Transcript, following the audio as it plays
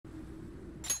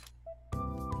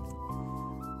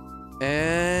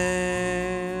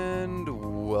And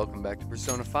welcome back to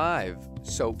Persona 5.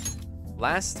 So,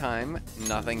 last time,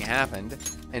 nothing happened.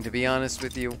 And to be honest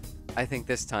with you, I think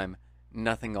this time,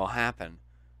 nothing will happen.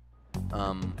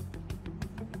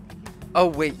 Oh,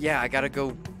 wait, yeah, I gotta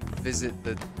go visit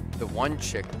the one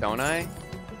chick, don't I?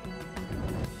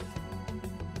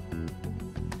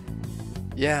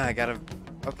 Yeah, I gotta...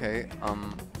 Okay,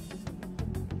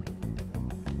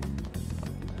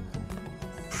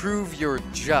 prove you're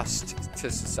just to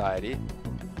society.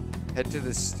 Head to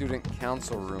the student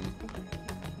council room.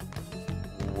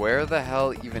 Where the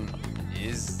hell even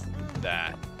is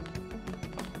that?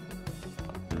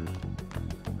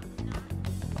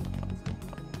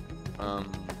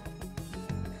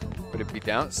 Would it be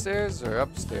downstairs or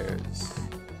upstairs?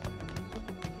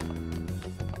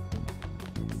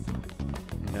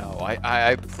 No,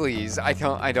 I please, I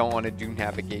don't want to do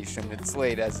navigation. It's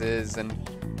late as is, and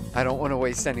I don't want to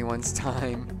waste anyone's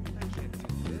time. I can't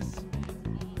do this.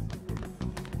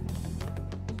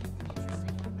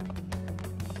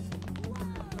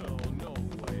 Oh, no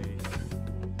way.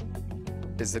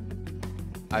 Is it...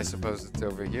 I suppose it's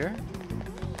over here?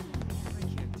 I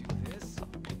can't do this.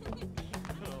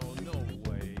 Oh, no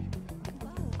way.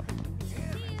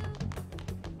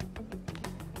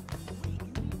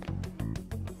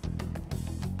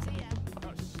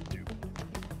 How stupid.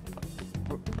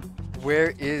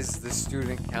 Where is the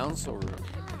student council room?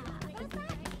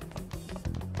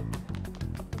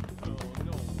 Oh,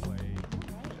 no way.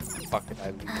 Fuck it,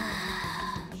 I leave.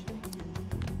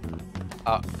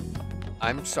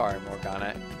 I'm sorry,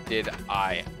 Morgana. Did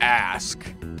I ask?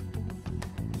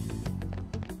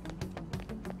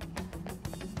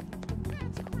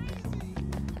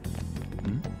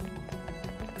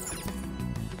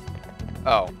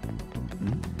 Oh.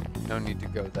 No need to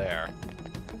go there.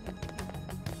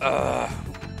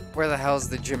 Where the hell's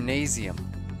the gymnasium?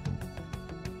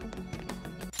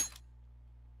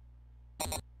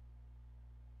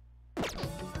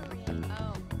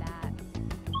 Oh, that.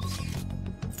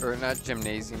 Or not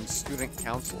gymnasium, student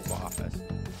council's office.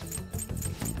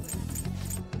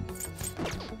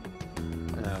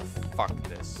 Oh, fuck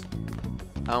this.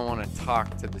 I don't want to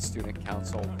talk to the student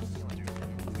council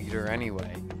leader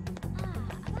anyway.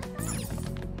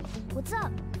 What's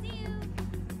up?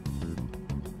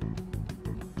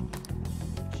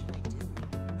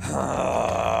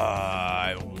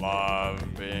 I love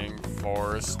being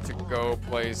forced to go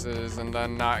places and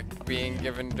then not being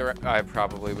given I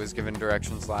probably was given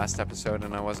directions last episode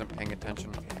and I wasn't paying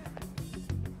attention.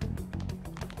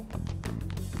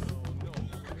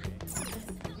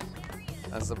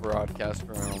 That's the broadcast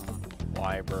room,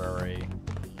 library,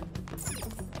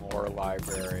 more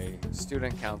library,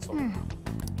 student council.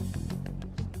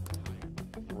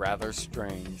 Rather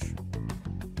strange.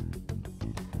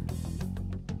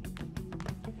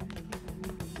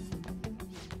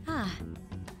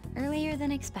 Earlier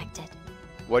than expected.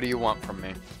 What do you want from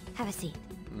me? Have a seat.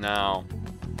 No.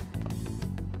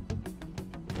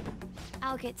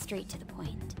 I'll get straight to the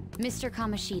point. Mr.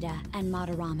 Kamoshida and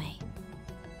Madarame.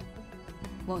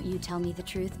 Won't you tell me the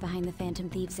truth behind the Phantom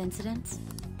Thieves incidents?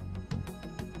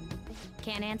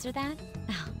 Can't answer that?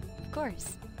 Oh, of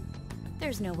course.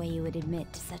 There's no way you would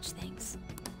admit to such things.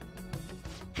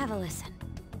 Have a listen.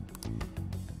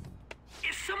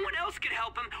 If someone else could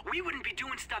help him, we wouldn't be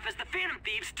doing stuff as the Phantom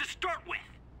Thieves to start with.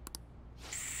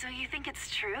 So you think it's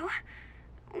true?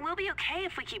 We'll be okay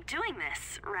if we keep doing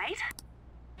this, right?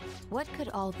 What could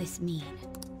all this mean?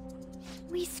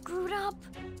 We screwed up.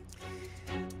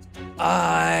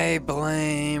 I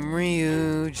blame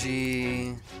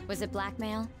Ryuji. Was it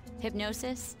blackmail?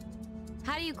 Hypnosis?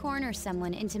 How do you corner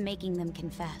someone into making them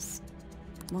confess?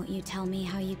 Won't you tell me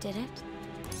how you did it?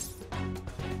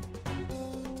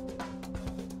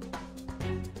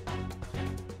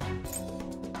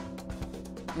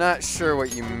 Not sure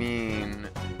what you mean.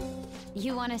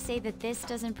 You want to say that this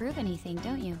doesn't prove anything,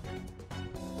 don't you?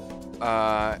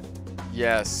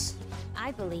 Yes.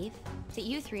 I believe that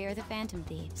you three are the Phantom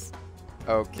Thieves.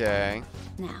 Okay.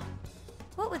 Now,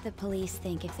 what would the police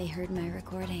think if they heard my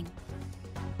recording?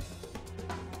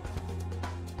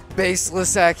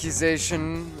 Baseless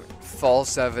accusation,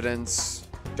 false evidence,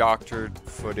 doctored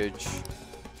footage.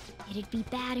 It'd be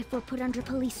bad if we're put under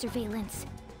police surveillance.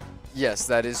 Yes,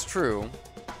 that is true.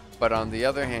 But on the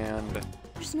other hand,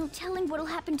 There's no telling what'll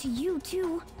happen to you,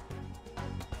 too.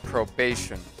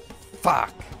 probation.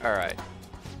 Fuck. Alright.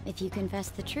 If you confess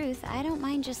the truth, I don't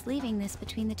mind just leaving this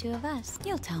between the two of us.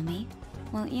 You'll tell me,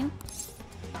 won't you?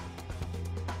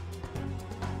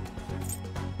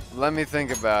 Let me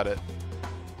think about it.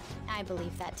 I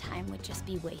believe that time would just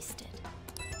be wasted.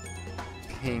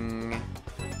 Ping.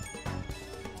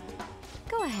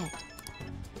 Go ahead.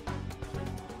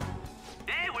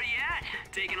 Hey, where you at?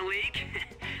 Taking a leak?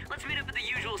 Let's meet up at the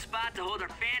usual spot to hold our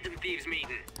Phantom Thieves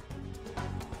meeting.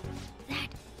 That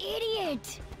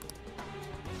idiot!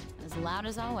 As loud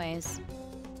as always.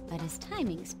 But his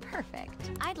timing's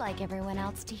perfect. I'd like everyone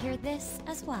else to hear this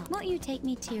as well. Won't you take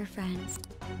me to your friends?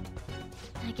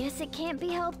 I guess it can't be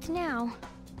helped now.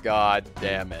 God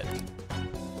damn it.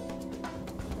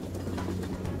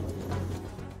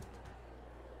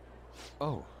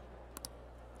 Oh.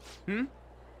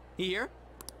 Here?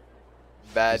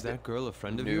 Bad Is that girl a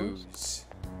friend of yours? news.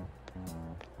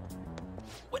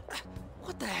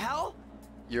 What the hell?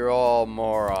 You're all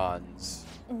morons.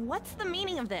 What's the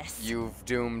meaning of this? You've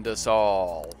doomed us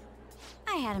all.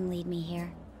 I had him lead me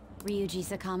here. Ryuji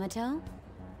Sakamoto,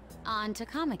 An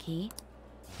Takamaki,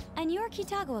 and you're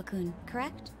Kitagawa-kun,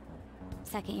 correct?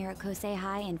 Second year at Kosei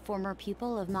High and former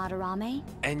pupil of Madarame.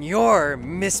 And you're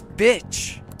Miss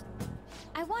Bitch.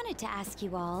 I wanted to ask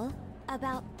you all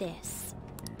about this.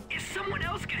 If someone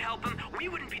else could help him, we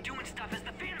wouldn't be doing stuff as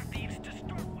the Phantom Thieves to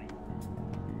start with.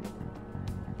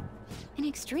 An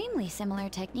extremely similar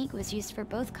technique was used for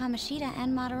both Kamoshida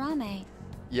and Madarame,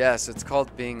 Yes, it's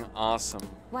called being awesome.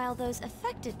 while those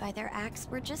affected by their acts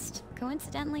were just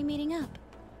coincidentally meeting up.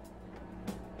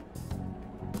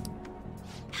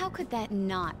 How could that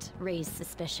not raise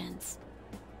suspicions?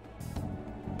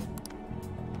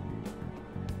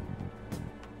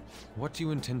 What do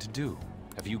you intend to do?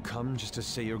 Have you come just to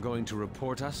say you're going to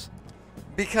report us?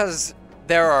 Because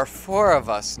there are 4 of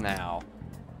us now.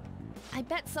 I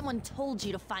bet someone told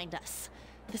you to find us.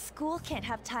 The school can't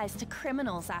have ties to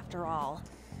criminals after all.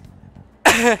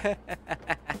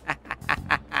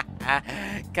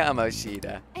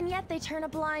 Kamoshida. And yet they turn a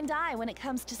blind eye when it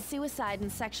comes to suicide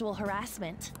and sexual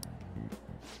harassment.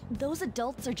 Those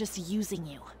adults are just using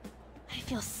you. I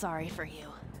feel sorry for you.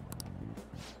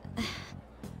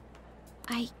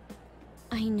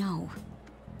 I know.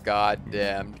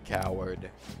 Goddamned coward.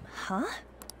 Huh?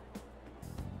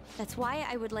 That's why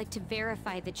I would like to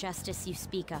verify the justice you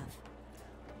speak of.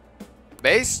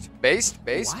 Based. What?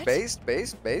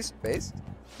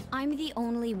 I'm the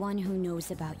only one who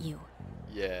knows about you.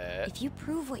 Yeah. If you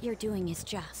prove what you're doing is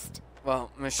just,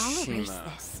 Well, I'll erase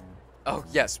Mishima. this. Oh,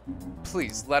 yes.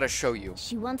 Please, let us show you.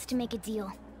 She wants to make a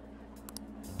deal.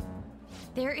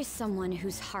 There is someone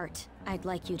whose heart I'd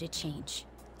like you to change.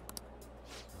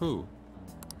 Who?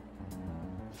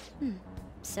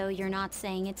 So you're not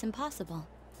saying it's impossible.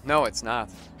 No, it's not.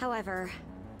 However,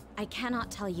 I cannot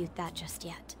tell you that just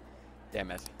yet. Damn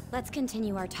it. Let's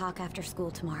continue our talk after school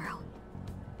tomorrow.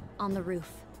 On the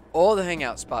roof. Old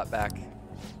hangout spot back.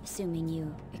 Assuming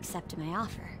you accept my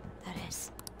offer, that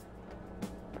is.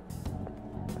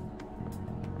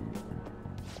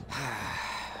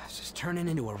 It's just turning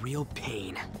into a real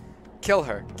pain. Kill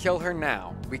her. Kill her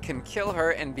now. We can kill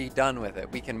her and be done with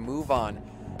it. We can move on.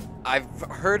 I've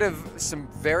heard of some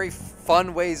very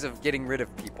fun ways of getting rid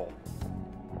of people.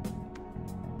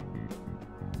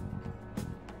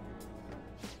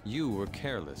 You were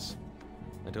careless.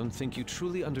 I don't think you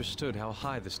truly understood how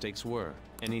high the stakes were.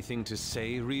 Anything to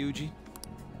say, Ryuji?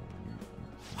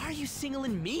 Why are you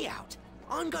singling me out?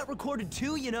 On got recorded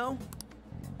too, you know?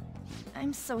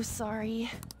 I'm so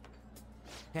sorry.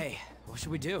 Hey, what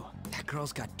should we do? That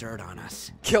girl's got dirt on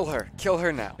us. Kill her. Kill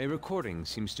her now. A recording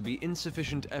seems to be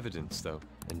insufficient evidence, though.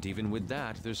 And even with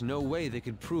that, there's no way they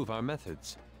could prove our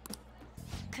methods.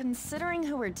 Considering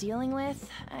who we're dealing with,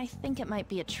 I think it might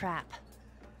be a trap.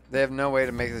 They have no way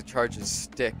to make the charges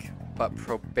stick, but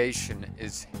probation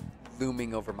is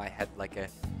looming over my head like a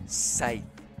scythe.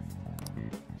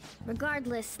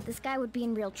 Regardless, this guy would be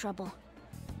in real trouble.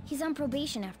 He's on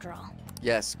probation after all.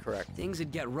 Yes, correct. Things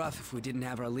would get rough if we didn't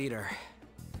have our leader.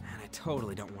 And I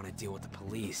totally don't want to deal with the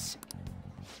police.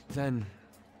 Then,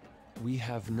 we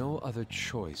have no other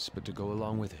choice but to go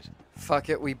along with it. Fuck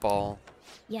it, we ball.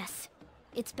 Yes,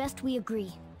 it's best we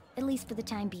agree, at least for the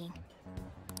time being.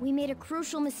 We made a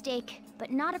crucial mistake, but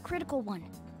not a critical one.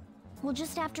 We'll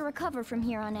just have to recover from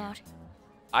here on out.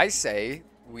 I say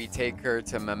we take her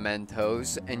to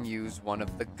Mementos and use one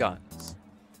of the guns.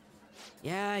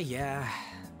 Yeah,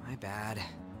 my bad.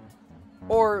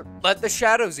 Or let the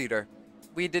shadows eat her.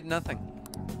 We did nothing.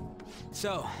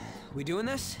 So, we doing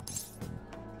this?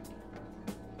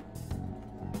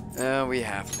 We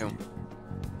have to.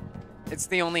 It's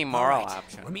the only moral All right,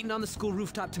 option, We're meeting on the school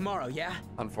rooftop tomorrow, yeah?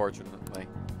 unfortunately.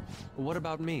 What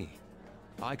about me?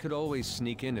 I could always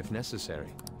sneak in if necessary.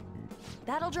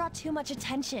 That'll draw too much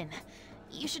attention.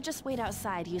 You should just wait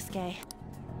outside, Yusuke.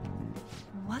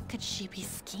 What could she be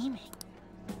scheming?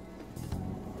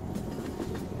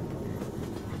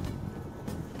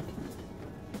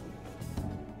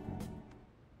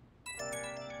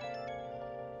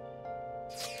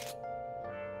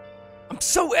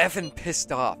 so effing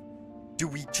pissed off. Do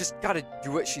we just gotta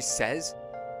do what she says?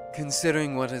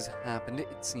 Considering what has happened,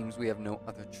 it seems we have no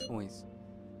other choice.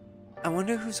 I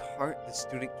wonder whose heart the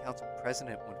student council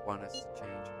president would want us to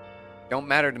change. Don't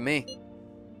matter to me.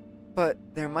 But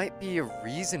there might be a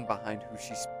reason behind who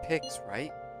she picks,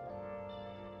 right?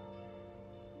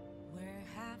 Where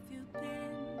have you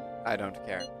been? I don't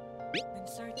care. Been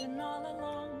searching all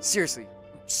along. Seriously,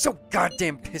 I'm so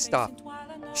goddamn pissed off.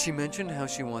 She mentioned how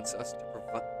she wants us to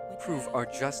prove our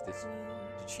justice.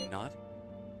 Did she not?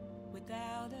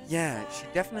 Yeah, she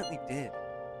definitely did.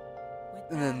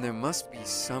 And then there must be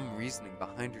some reasoning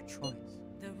behind her choice.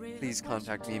 Please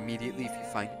contact me immediately if you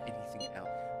find anything out.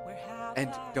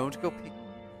 And don't go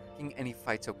picking any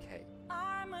fights, okay?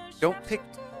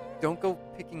 Don't go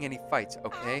picking any fights,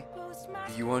 okay?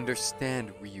 Do you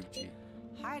understand, Ryuji?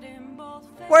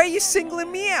 Why are you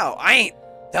singling me out? I ain't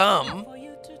dumb.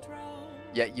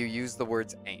 Yet you use the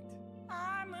words ain't.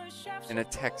 In a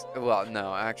text, well,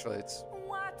 no, actually it's...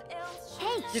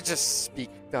 Hey! You just speak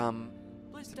dumb.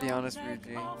 To be honest,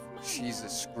 Ryuji, she's a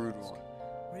screwed one.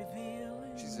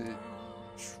 She's a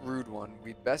shrewd one.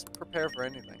 We'd best prepare for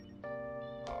anything.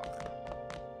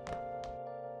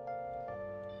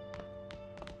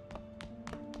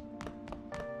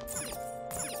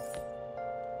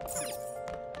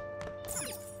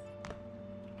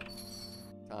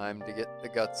 Time to get the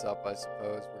guts up, I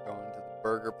suppose. We're going to the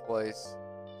burger place.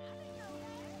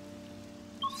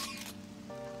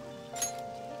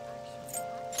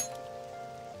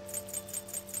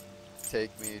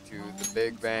 Take me to the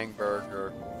Big Bang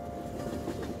Burger.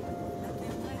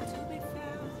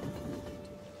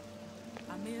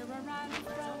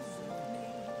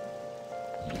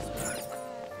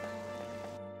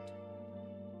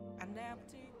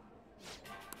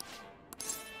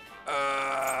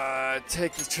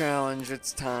 Take the challenge,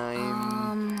 it's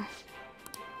time.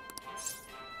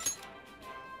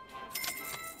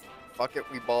 Fuck it,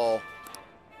 we ball.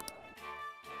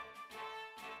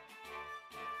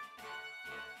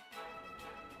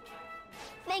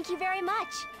 Thank you very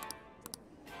much.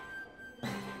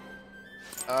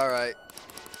 Alright,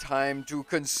 time to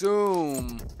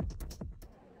consume.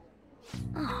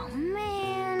 Oh,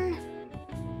 man.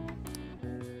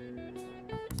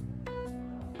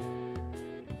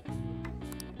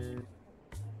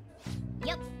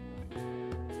 Yep.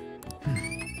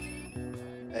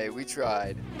 Hey, we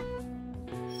tried.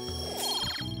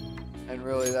 And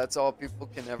really, that's all people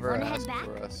can ever Wanna head ask back?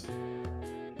 for us.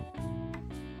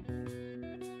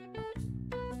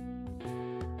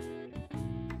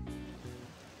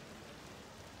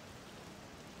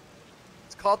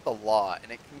 It's called the law,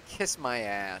 and it can kiss my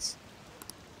ass.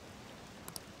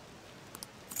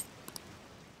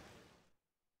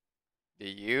 Do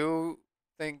you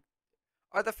think...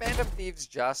 Are the Phantom Thieves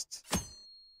just...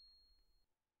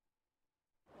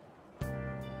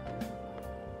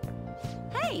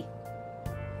 Hey!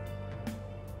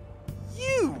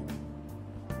 You!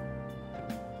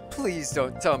 Please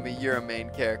don't tell me you're a main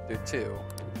character too.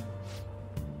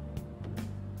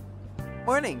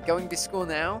 Morning, going to school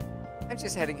now? I'm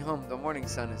just heading home, the morning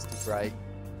sun is too bright.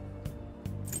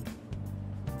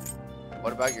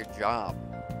 What about your job?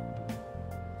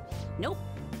 Nope.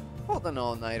 Hold an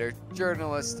all-nighter.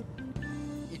 Journalist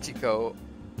Ichiko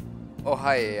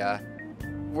Ohaya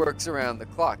works around the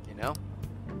clock, you know?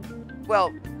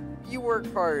 Well, you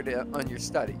work hard on your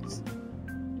studies.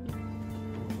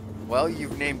 Well,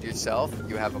 you've named yourself.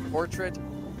 You have a portrait.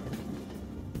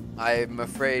 I'm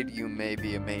afraid you may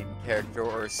be a main character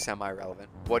or semi-relevant.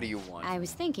 What do you want? I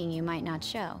was thinking you might not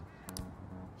show.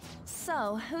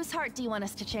 So, whose heart do you want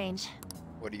us to change?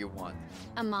 What do you want?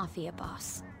 A mafia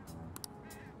boss.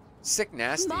 Sick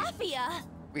nasty. Mafia!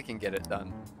 We can get it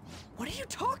done. What are you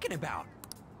talking about?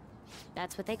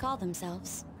 That's what they call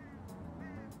themselves.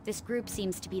 This group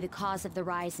seems to be the cause of the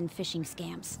rise in phishing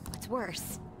scams. What's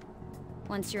worse,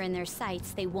 once you're in their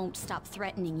sights, they won't stop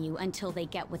threatening you until they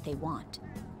get what they want.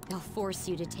 They'll force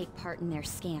you to take part in their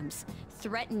scams,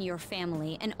 threaten your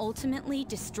family, and ultimately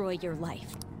destroy your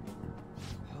life.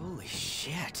 Holy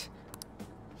shit.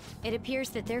 It appears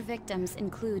that their victims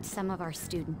include some of our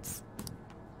students.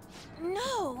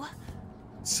 No!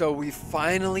 So we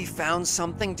finally found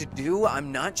something to do?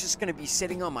 I'm not just gonna be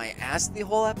sitting on my ass the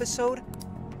whole episode?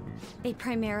 They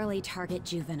primarily target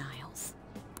juveniles.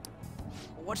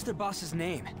 What's their boss's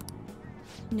name?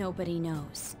 Nobody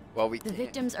knows. Well, we The can't.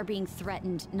 victims are being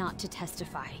threatened not to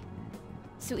testify.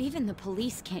 So even the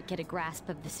police can't get a grasp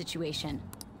of the situation.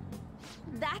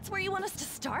 That's where you want us to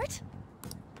start?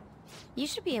 You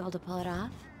should be able to pull it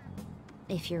off.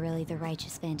 If you're really the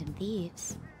righteous Phantom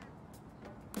Thieves.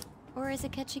 Or is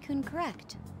Akechi-kun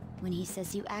correct? when he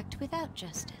says you act without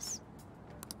justice.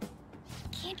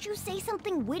 Can't you say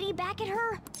something witty back at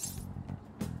her?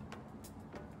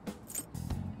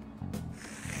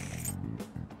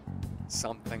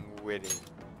 Something witty.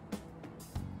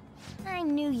 I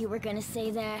knew you were gonna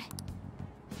say that.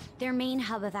 Their main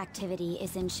hub of activity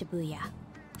is in Shibuya.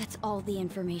 That's all the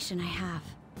information I have.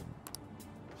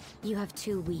 You have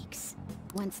 2 weeks.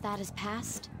 Once that is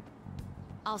passed,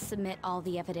 I'll submit all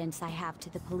the evidence I have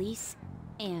to the police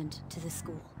and to the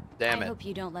school. Damn it. I hope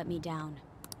you don't let me down.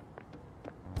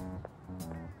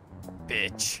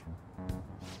 Bitch.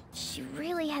 She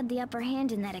really had the upper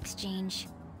hand in that exchange.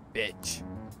 Bitch.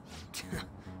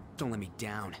 Don't let me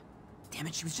down. Damn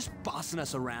it, she was just bossing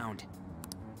us around.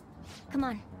 Come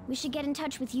on, we should get in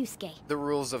touch with Yusuke. The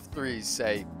rules of threes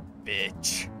say,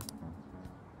 bitch.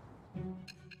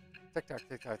 Tick tock,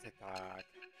 tick tock, tick tock.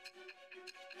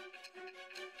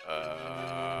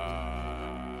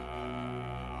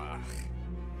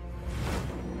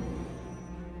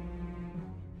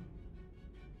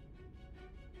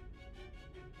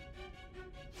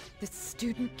 The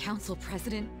student council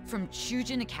president from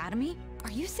Chujin Academy?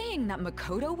 Are you saying that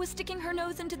Makoto was sticking her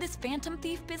nose into this phantom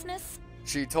thief business?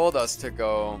 She told us to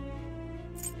go.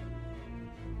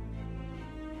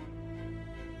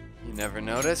 You never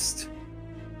noticed?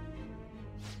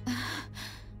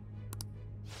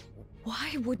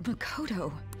 Why would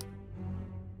Makoto?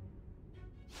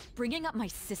 Bringing up my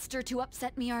sister to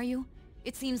upset me, are you?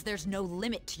 It seems there's no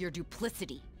limit to your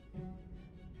duplicity.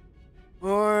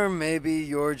 Or maybe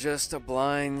you're just a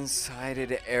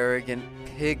blind-sided, arrogant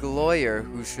pig lawyer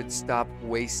who should stop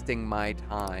wasting my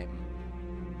time.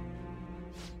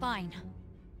 Fine.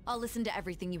 I'll listen to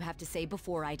everything you have to say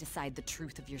before I decide the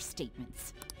truth of your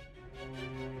statements.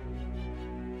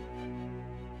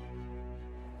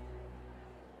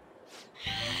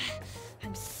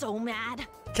 I'm so mad.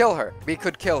 Kill her. We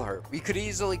could kill her. We could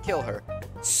easily kill her.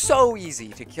 So easy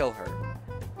to kill her.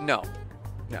 No.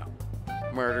 No.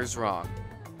 Murder's wrong.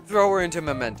 Throw her into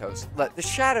mementos. Let the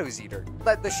shadows eat her.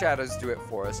 Let the shadows do it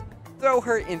for us. Throw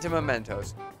her into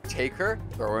mementos. Take her,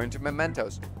 throw her into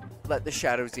mementos. Let the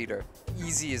shadows eat her.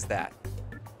 Easy as that.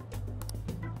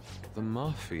 The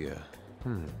Mafia.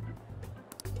 Can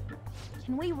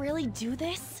we really do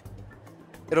this?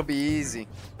 It'll be easy.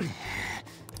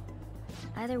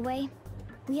 Either way,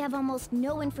 we have almost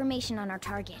no information on our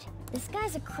target. This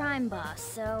guy's a crime boss,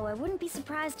 so I wouldn't be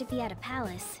surprised if he had a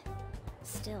palace.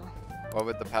 Still. What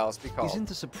would the palace be called? Isn't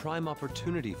this a prime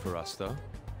opportunity for us, though?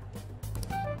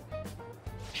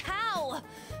 How?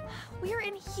 We're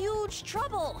in huge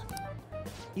trouble.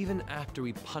 Even after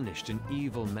we punished an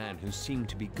evil man who seemed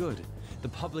to be good, the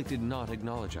public did not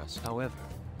acknowledge us. However,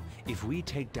 if we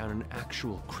take down an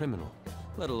actual criminal,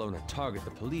 let alone a target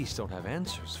the police don't have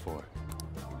answers for.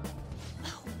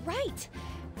 Right.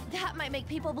 That might make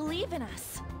people believe in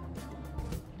us.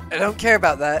 I don't care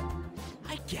about that.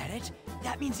 I get it.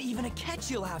 That means even a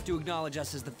catch you'll have to acknowledge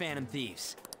us as the Phantom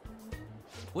Thieves.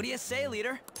 What do you say,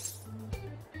 leader?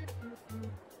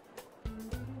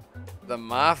 The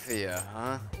Mafia,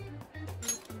 huh?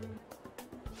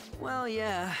 Well,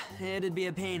 yeah, it'd be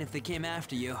a pain if they came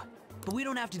after you. But we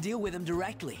don't have to deal with them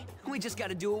directly. We just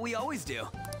gotta do what we always do.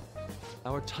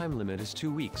 Our time limit is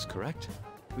 2 weeks, correct?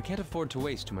 We can't afford to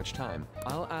waste too much time.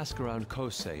 I'll ask around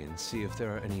Kosei and see if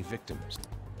there are any victims.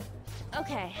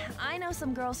 Okay, I know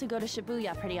some girls who go to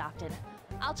Shibuya pretty often.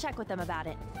 I'll check with them about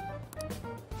it.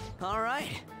 All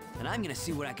right, and I'm gonna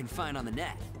see what I can find on the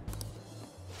net.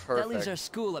 Perfect. That leaves our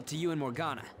school up to you and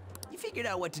Morgana. You figured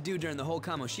out what to do during the whole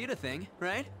Kamoshida thing,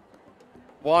 right?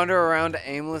 Wander around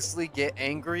aimlessly, get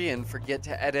angry, and forget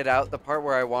to edit out the part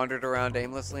where I wandered around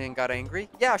aimlessly and got angry?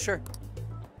 Yeah, sure.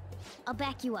 I'll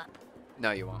back you up.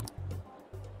 No, you won't.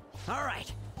 All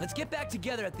right, let's get back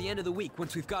together at the end of the week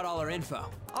once we've got all our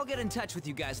info. I'll get in touch with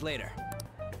you guys later.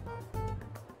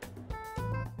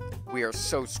 We are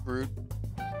so screwed.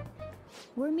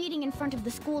 We're meeting in front of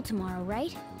the school tomorrow,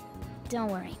 right?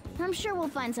 Don't worry. I'm sure we'll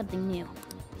find something new.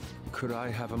 Could I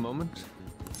have a moment?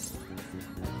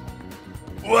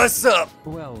 What's up?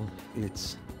 Well,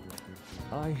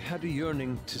 I had a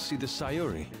yearning to see the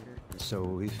Sayuri.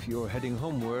 So if you're heading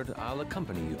homeward, I'll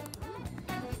accompany you.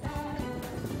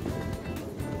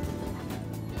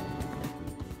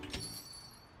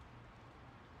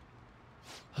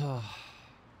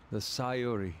 The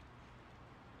Sayuri.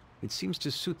 It seems to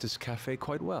suit this cafe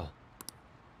quite well.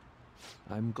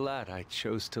 I'm glad I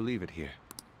chose to leave it here.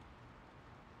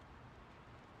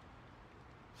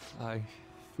 I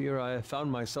fear I have found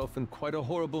myself in quite a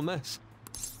horrible mess.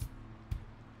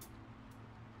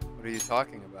 What are you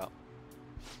talking about?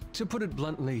 To put it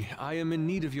bluntly, I am in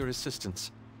need of your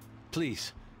assistance.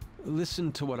 Please,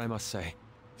 Listen to what I must say.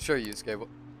 Sure, Yusuke.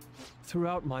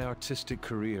 Throughout my artistic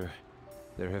career,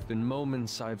 there have been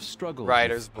moments I've struggled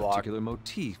Writer's with block. particular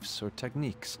motifs or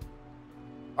techniques.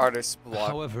 Artist's block.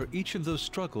 However, each of those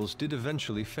struggles did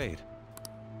eventually fade.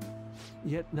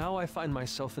 Yet now I find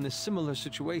myself in a similar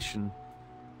situation,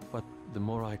 but the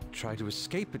more I try to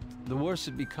escape it, the worse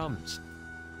it becomes.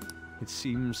 It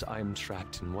seems I am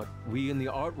trapped in what we in the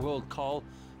art world call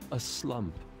a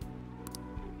slump.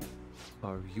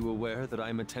 Are you aware that I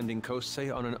am attending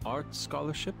Kosei on an art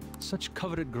scholarship? Such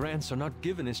coveted grants are not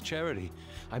given as charity.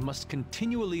 I must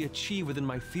continually achieve within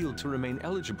my field to remain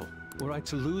eligible. Were I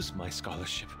to lose my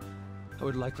scholarship, I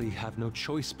would likely have no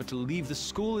choice but to leave the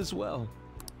school as well.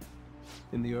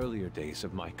 In the earlier days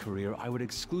of my career, I would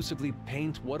exclusively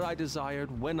paint what I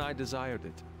desired when I desired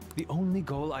it. The only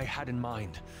goal I had in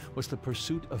mind was the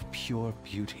pursuit of pure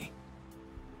beauty.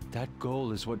 That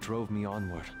goal is what drove me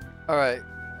onward. Alright,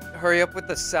 hurry up with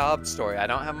the sob story. I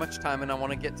don't have much time and I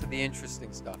want to get to the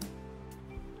interesting stuff.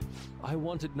 I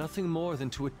wanted nothing more than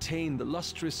to attain the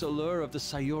lustrous allure of the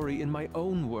Sayori in my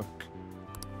own work.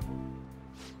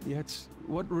 Yet,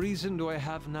 what reason do I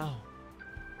have now?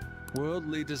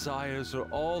 Worldly desires are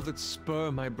all that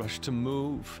spur my brush to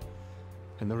move,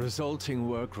 and the resulting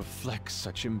work reflects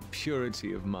such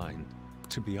impurity of mind.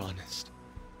 To be honest,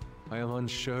 I am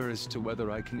unsure as to whether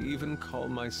I can even call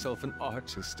myself an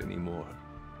artist anymore.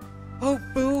 Oh,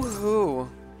 boo-hoo.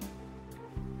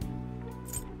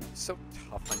 So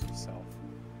tough on yourself.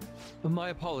 My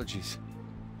apologies.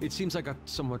 It seems I got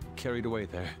somewhat carried away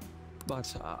there.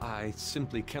 But I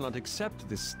simply cannot accept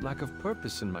this lack of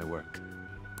purpose in my work.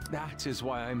 That is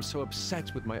why I am so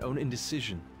upset with my own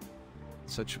indecision.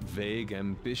 Such vague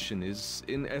ambition is,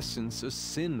 in essence, a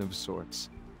sin of sorts.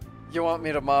 You want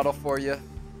me to model for you?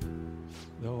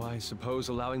 Though I suppose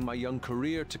allowing my young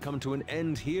career to come to an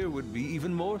end here would be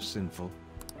even more sinful.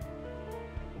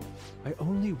 I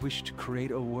only wish to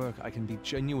create a work I can be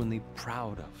genuinely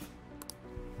proud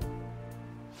of.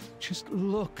 Just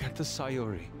look at the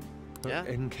Sayori. Her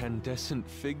incandescent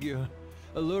figure,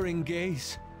 alluring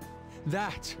gaze.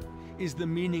 That is the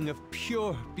meaning of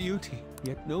pure beauty.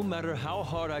 Yet no matter how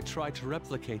hard I try to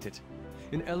replicate it,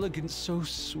 an elegance so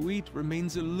sweet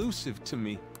remains elusive to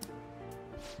me.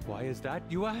 Why is that,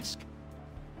 you ask?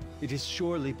 It is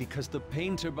surely because the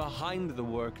painter behind the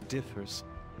work differs.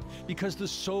 Because the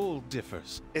soul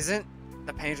differs. Isn't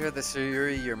the painter of the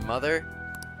Sayuri your mother?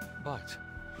 But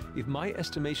if my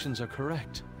estimations are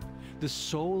correct, the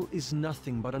soul is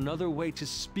nothing but another way to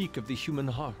speak of the human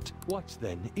heart. What,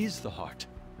 then, is the heart?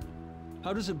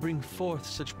 How does it bring forth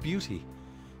such beauty?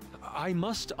 I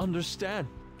must understand.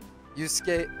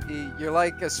 Yusuke, you're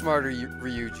like a smarter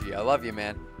Ryuji. I love you,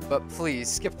 man. But please,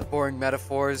 skip the boring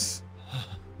metaphors.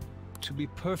 To be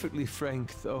perfectly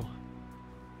frank, though,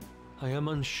 I am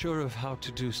unsure of how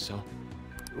to do so.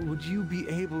 Would you be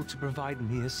able to provide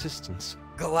me assistance?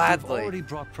 Gladly. You've already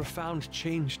brought profound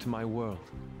change to my world.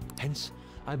 Hence,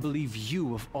 I believe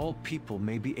you, of all people,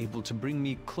 may be able to bring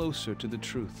me closer to the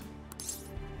truth.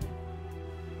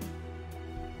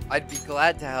 I'd be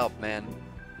glad to help, man.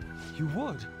 You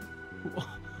would?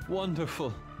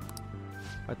 Wonderful.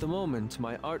 At the moment,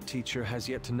 my art teacher has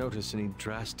yet to notice any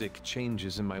drastic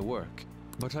changes in my work.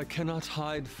 But I cannot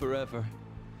hide forever.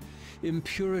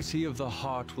 Impurity of the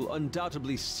heart will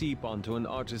undoubtedly seep onto an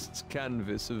artist's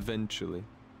canvas eventually.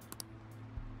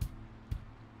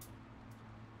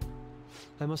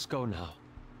 I must go now.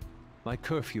 My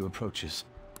curfew approaches.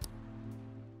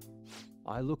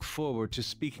 I look forward to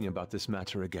speaking about this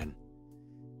matter again.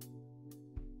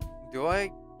 Do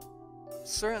I?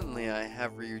 Certainly I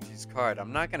have Ryuji's card.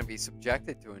 I'm not going to be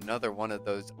subjected to another one of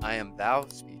those I am thou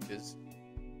speeches.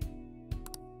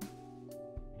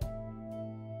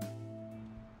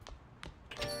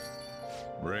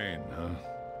 Rain, huh?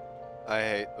 I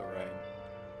hate the rain.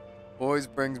 Always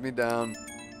brings me down.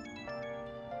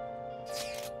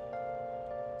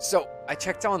 So, I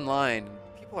checked online.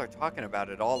 People are talking about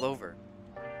it all over.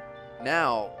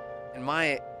 Now, in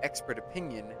my expert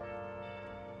opinion,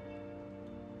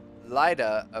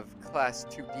 Lyda of Class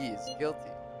 2D is guilty.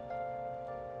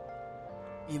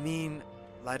 You mean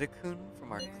Lyda-kun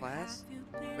from our class?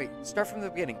 Wait, start from the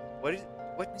beginning.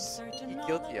 What's he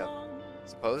guilty of?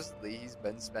 Supposedly, he's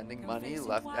been spending money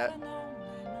left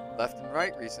and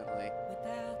right recently.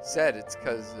 Said it's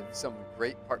because of some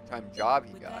great part-time job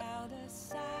he got.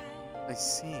 I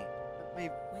see. That may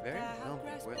very well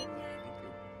be worth looking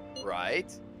into.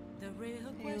 Right?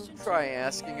 You try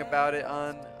asking about it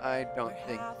on. I don't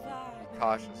think you'd be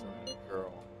cautious with a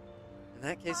girl. In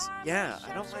that case, yeah,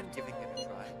 I don't mind giving it a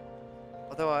try.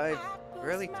 Although I've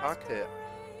rarely talked to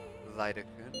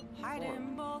Lyda-kun.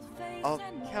 I'll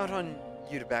count on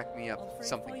you to back me up if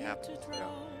something happens,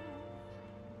 Joe.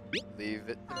 Leave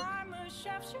it to me.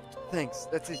 Thanks,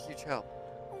 that's a huge help.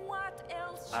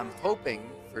 I'm hoping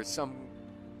for some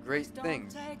great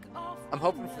things. I'm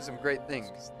hoping for some great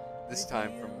things this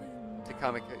time from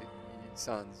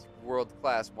Takamaki-san's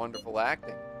world-class wonderful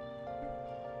acting.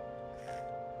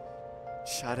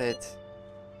 Shut it.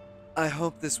 I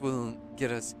hope this will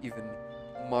get us even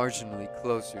marginally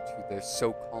closer to their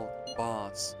so-called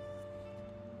boss.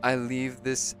 I leave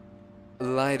this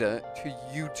Lyda to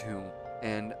you two,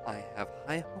 and I have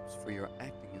high hopes for your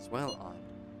acting as well, Aunt.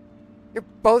 You're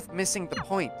both missing the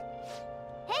point.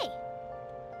 Hey!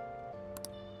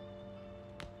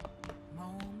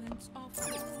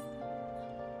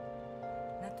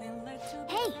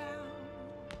 Hey!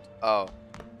 Oh,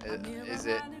 is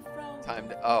it time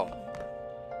to... Oh.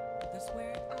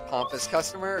 Pompous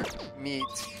customer, meet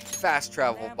fast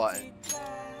travel button.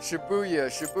 Shibuya,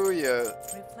 Shibuya.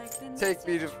 Take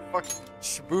me to fucking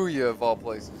Shibuya of all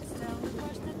places.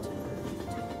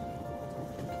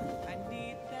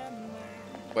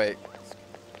 Wait.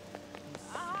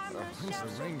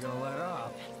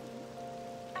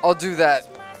 I'll do that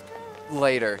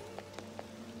later.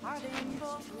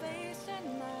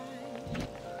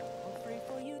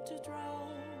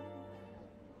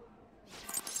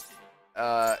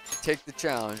 Take the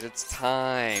challenge. It's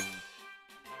time.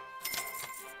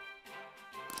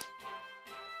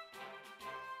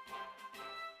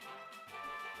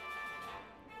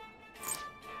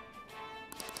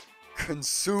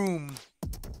 Consume.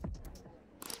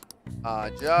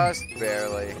 Just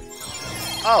barely.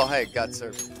 Oh, hey, guts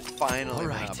are finally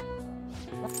went up.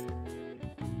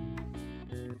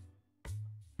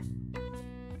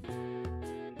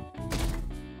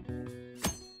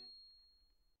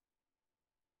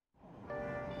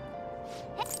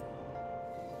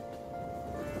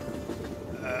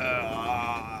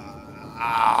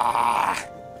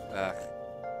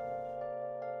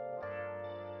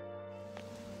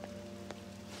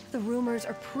 The rumors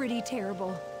are pretty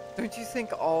terrible. Don't you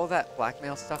think all that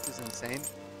blackmail stuff is insane?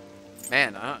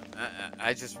 Man,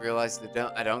 I just realized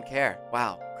that I don't care.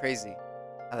 Wow, crazy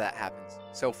how that happens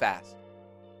so fast.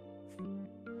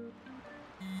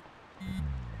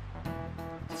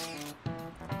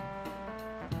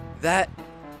 That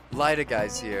Lyda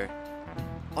guy's here.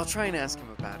 I'll try and ask him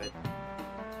about it.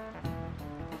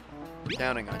 I'm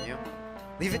counting on you.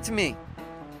 Leave it to me.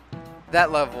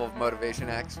 That level of motivation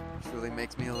actually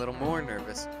makes me a little more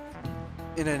nervous.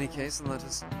 In any case, let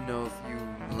us know if you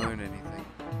learn anything.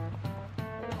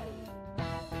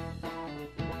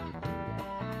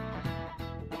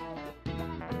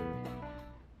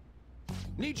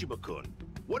 Nijima-kun,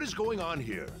 what is going on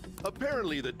here?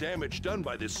 Apparently the damage done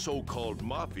by this so-called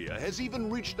mafia has even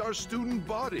reached our student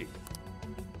body.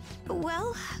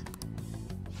 Well...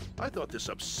 I thought this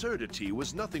absurdity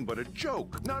was nothing but a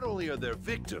joke. Not only are there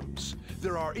victims,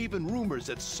 there are even rumors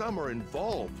that some are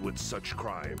involved with such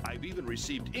crime. I've even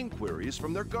received inquiries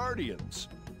from their guardians.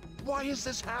 Why is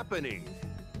this happening?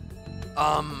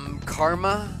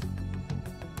 Karma?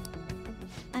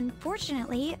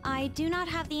 Unfortunately, I do not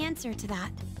have the answer to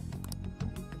that.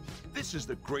 This is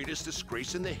the greatest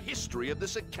disgrace in the history of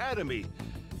this academy,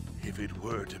 if it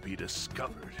were to be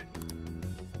discovered.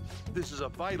 This is a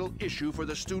vital issue for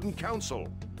the student council.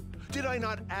 Did I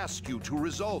not ask you to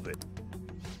resolve it?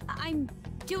 I'm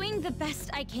doing the best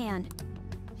I can.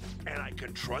 And I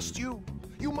can trust you?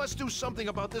 You must do something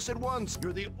about this at once.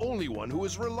 You're the only one who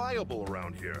is reliable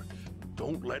around here.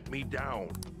 Don't let me down.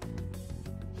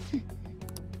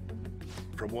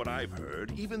 From what I've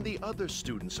heard, even the other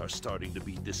students are starting to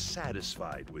be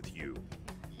dissatisfied with you.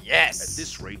 Yes! At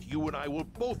this rate, you and I will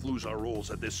both lose our roles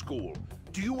at this school.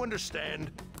 Do you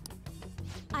understand?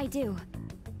 I do.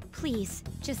 Please,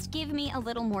 just give me a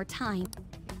little more time.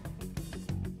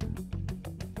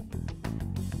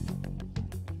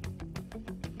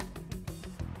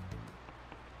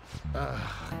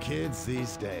 Kids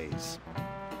these days.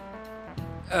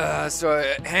 So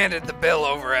I handed the bill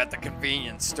over at the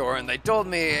convenience store and they told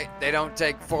me they don't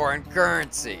take foreign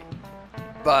currency.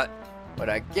 But what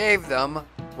I gave them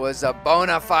was a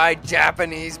bona fide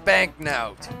Japanese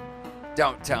banknote.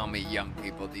 Don't tell me young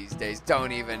people these days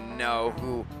don't even know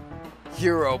who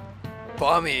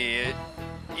Hirobumi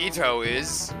Ito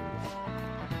is.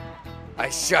 I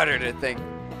shudder to think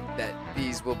that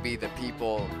these will be the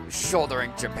people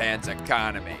shouldering Japan's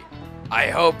economy. I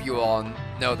hope you all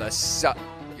know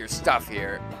your stuff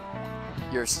here.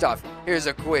 Your stuff. Here's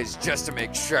a quiz just to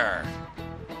make sure.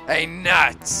 Hey,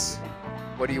 nuts!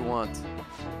 What do you want?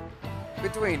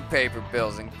 Between paper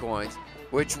bills and coins,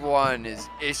 Which one is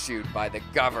issued by the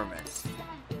government?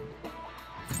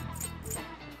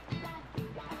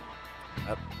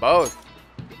 Both.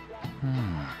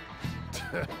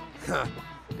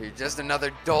 You're just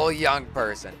another dull young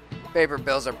person. Paper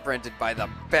bills are printed by the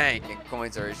bank and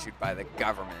coins are issued by the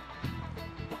government.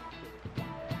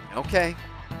 Okay.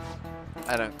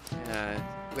 I don't...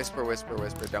 whisper, whisper,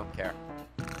 whisper, don't care.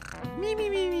 Me, me,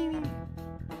 me, me, me.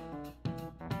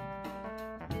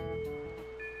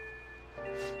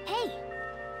 Hey!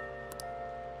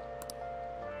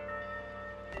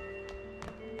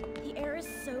 The air is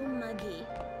so muggy.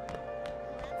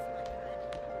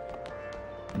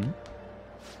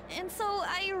 And so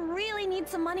I really need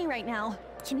some money right now.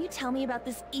 Can you tell me about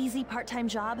this easy part-time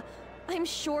job? I'm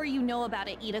sure you know about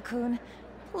it, Ida-kun.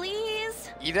 Please?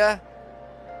 Ida?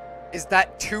 Is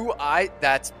that 2 I?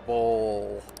 That's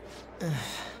bull.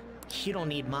 You don't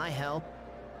need my help.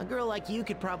 A girl like you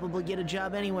could probably get a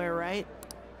job anywhere, right?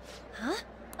 Huh?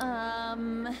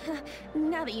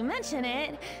 Now that you mention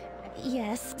it,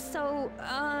 yes. So,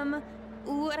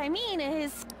 what I mean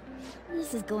is...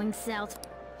 This is going south.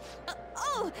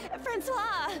 Oh,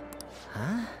 Francois!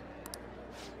 Huh?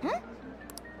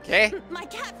 Okay. My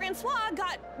cat Francois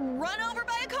got run over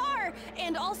by a car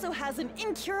and also has an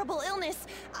incurable illness.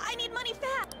 I need money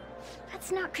fast.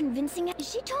 That's not convincing.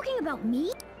 Is she talking about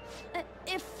me?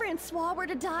 If Francois were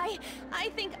to die, I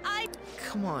think I'd...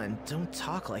 Come on, don't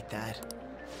talk like that.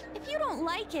 If you don't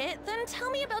like it, then tell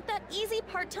me about that easy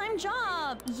part-time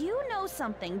job. You know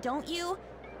something, don't you?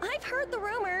 I've heard the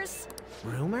rumors.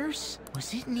 Rumors?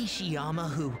 Was it Nishiyama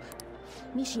who...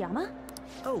 Nishiyama?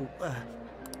 Oh,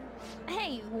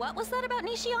 Hey, what was that about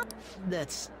Nishiyama?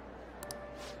 that's...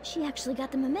 She actually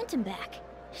got the momentum back.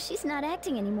 She's not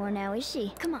acting anymore now, is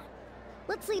she? Come on.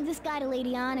 Let's leave this guy to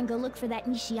Lady On and go look for that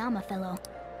Nishiyama fellow.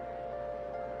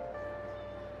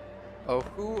 Oh,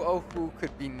 who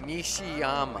could be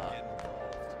Nishiyama?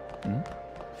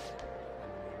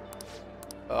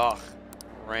 Ugh,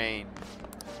 rain.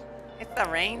 It's the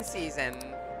rain season.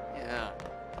 Yeah.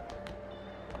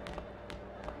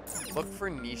 Look for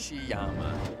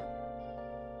Nishiyama.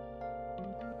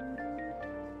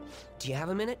 Do you have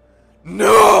a minute?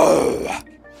 No!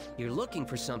 You're looking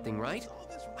for something, right?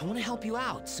 I want to help you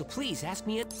out, so please ask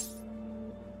me it.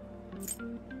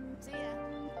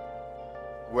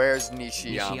 Where's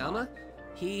Nishiyama? Nishiyama?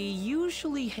 He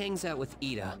usually hangs out with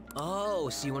Ida. Oh,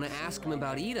 so you want to ask him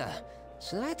about Ida?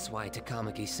 So that's why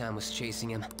Takamaki-san was chasing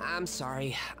him. I'm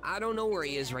sorry, I don't know where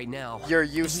he is right now. You're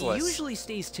useless. He usually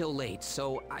stays till late,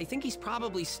 so I think he's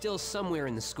probably still somewhere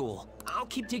in the school. I'll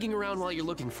keep digging around while you're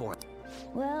looking for him.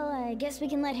 Well, I guess we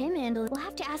can let him handle it. We'll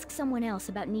have to ask someone else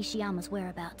about Nishiyama's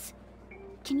whereabouts.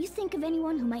 Can you think of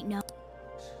anyone who might know?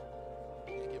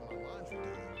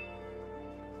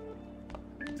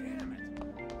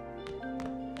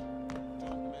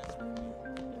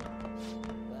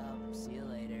 Well, see you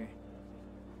later.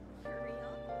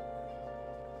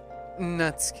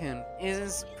 Nutskin,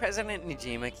 is President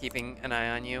Nijima keeping an eye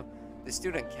on you? The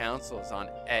student council is on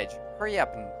edge. Hurry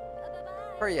up and...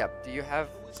 Hurry up, do you have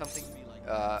something,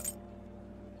 Are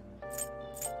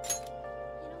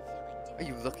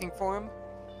you looking for him?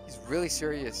 He's really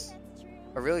serious.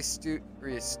 A really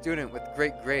serious student with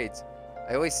great grades.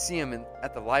 I always see him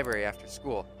at the library after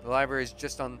school. The library is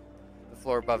just on the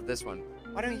floor above this one.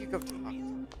 Why don't you go talk to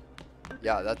him?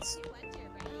 Yeah, that's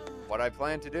what I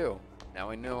plan to do. Now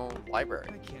I know library.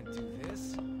 I can't do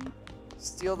this.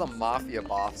 Steal the mafia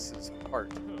boss's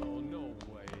heart. Oh, no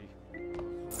way.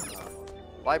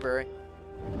 Library.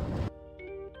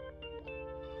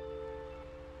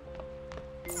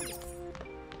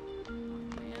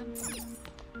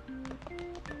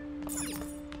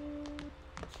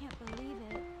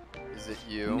 Is it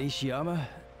you? Nishiyama?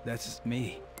 That's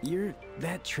me. You're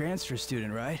that transfer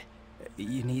student, right?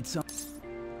 You need some...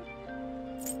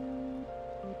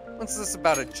 What's this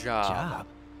about a job?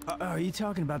 Are you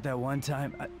talking about that one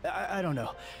time? I don't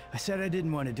know. I said I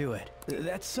didn't want to do it.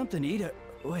 That's something Ida...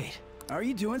 Wait, are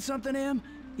you doing something to him?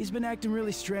 He's been acting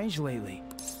really strange lately.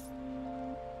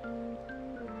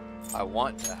 I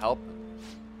want to help him.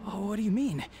 Oh, what do you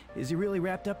mean? Is he really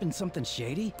wrapped up in something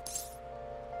shady?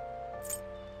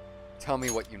 Tell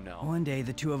me what you know. One day,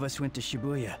 the two of us went to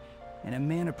Shibuya, and a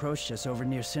man approached us over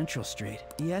near Central Street.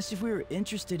 He asked if we were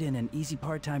interested in an easy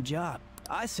part-time job.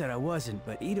 I said I wasn't,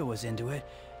 but Ida was into it.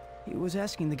 He was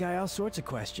asking the guy all sorts of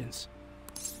questions.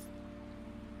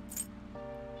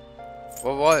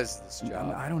 What was this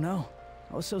job? I don't know.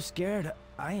 I was so scared,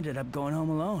 I ended up going home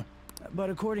alone. But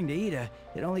according to Ida,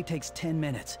 it only takes 10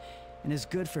 minutes, and is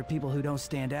good for people who don't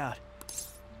stand out.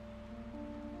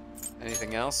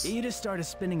 Anything else? Ida started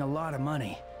spending a lot of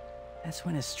money. That's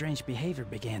when his strange behavior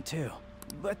began too.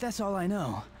 But that's all I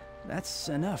know. That's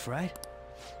enough, right?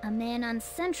 A man on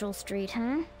Central Street,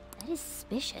 huh? That is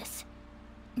suspicious.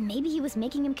 Maybe he was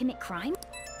making him commit crime?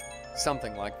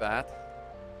 Something like that.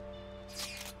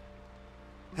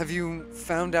 Have you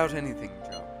found out anything,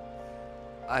 Joe?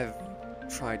 I've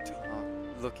tried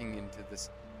looking into this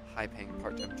high-paying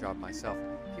part-time job myself.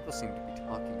 People seem to be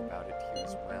talking about it here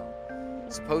as well.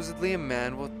 Supposedly a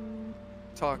man will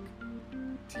talk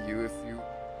to you if you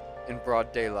in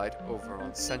broad daylight over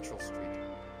on Central Street,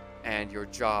 and your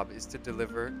job is to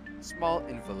deliver a small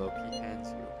envelope he hands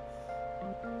you.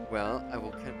 Well, I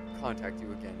will contact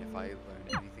you again if I learn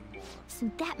anything more.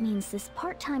 So that means this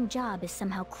part-time job is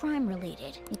somehow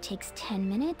crime-related. It takes 10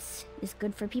 minutes, is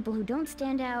good for people who don't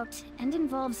stand out, and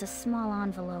involves a small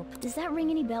envelope. Does that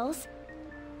ring any bells?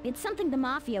 It's something the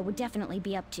Mafia would definitely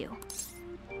be up to.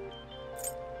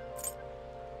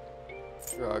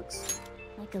 Drugs.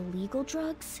 Like illegal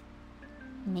drugs?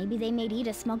 Maybe they made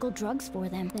Ida smuggle drugs for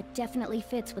them. That definitely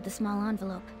fits with the small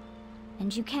envelope.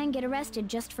 And you can get arrested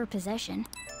just for possession.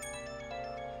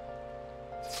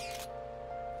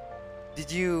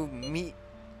 Did you meet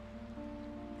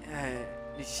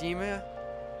Nishima?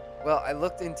 Well, I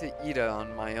looked into Ida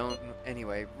on my own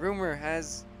anyway. Rumor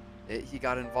has it he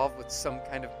got involved with some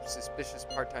kind of suspicious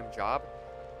part-time job,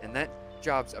 and that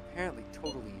job's apparently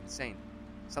totally insane.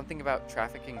 Something about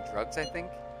trafficking drugs, I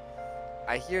think.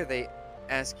 I hear they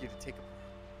ask you to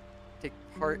take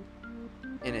part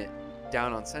in it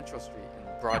down on Central Street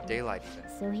in broad daylight even.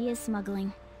 So he is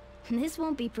smuggling. This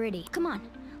won't be pretty. Come on,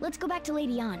 let's go back to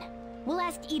Lady Ann. We'll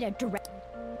ask Ida direct.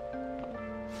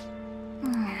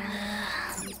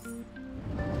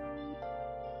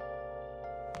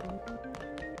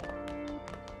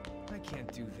 I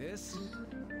can't do this.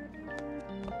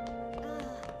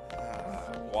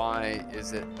 Why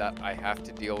is it that I have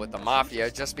to deal with the Mafia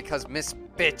just because Miss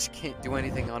Bitch can't do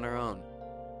anything on her own?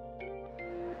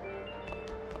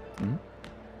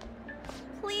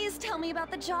 Please tell me about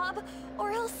the job,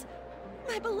 or else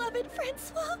my beloved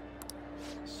Francois.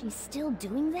 She's still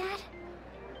doing that?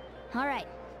 All right,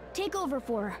 take over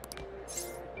for her.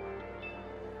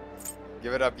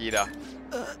 Give it up, Ida.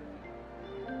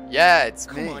 Yeah,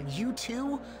 it's me. Come on, you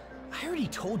two? I already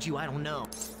told you I don't know.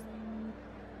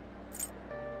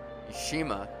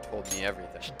 Ishima told me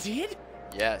everything. He did?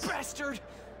 Yes. Bastard!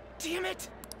 Damn it!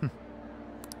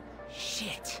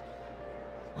 Shit.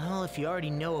 Well, if you already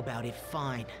know about it,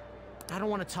 fine. I don't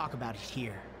want to talk about it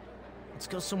here. Let's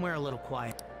go somewhere a little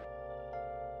quiet.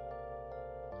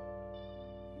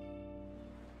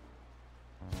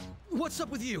 What's up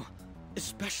with you?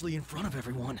 Especially in front of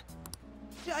everyone.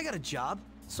 Yeah, I got a job.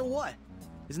 So what?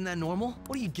 Isn't that normal?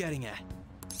 What are you getting at?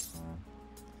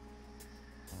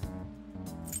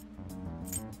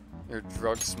 You're a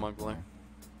drug smuggler.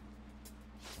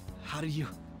 How did you...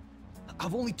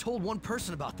 I've only told one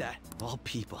person about that. Of all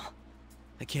people.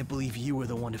 I can't believe you were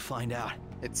the one to find out.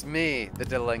 It's me, the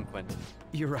delinquent.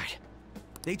 You're right.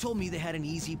 They told me they had an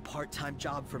easy part-time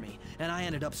job for me, and I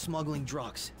ended up smuggling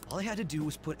drugs. All I had to do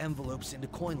was put envelopes into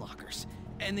coin lockers,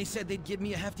 and they said they'd give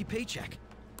me a hefty paycheck.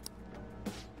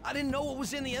 I didn't know what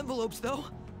was in the envelopes, though.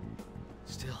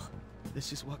 Still,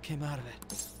 this is what came out of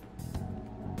it.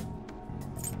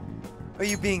 Are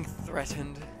you being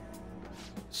threatened?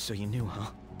 So you knew,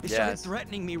 huh? They started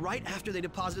threatening me right after they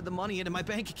deposited the money into my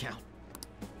bank account.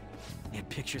 They had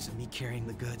pictures of me carrying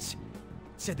the goods.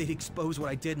 Said they'd expose what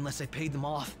I did unless I paid them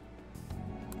off.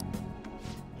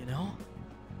 You know?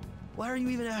 Why are you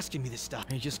even asking me this stuff?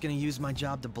 Are you just gonna use my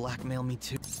job to blackmail me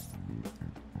too?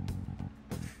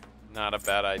 Not a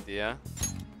bad idea.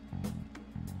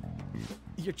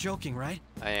 You're joking, right?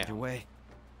 I am. Either way,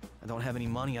 I don't have any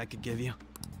money I could give you.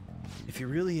 If you're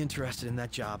really interested in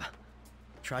that job,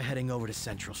 try heading over to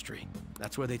Central Street.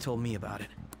 That's where they told me about it.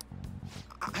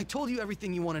 I told you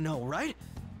everything you want to know, right?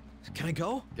 Can I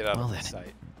go? Get out of my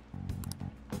sight.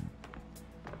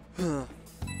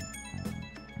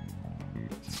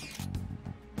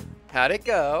 How'd it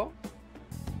go?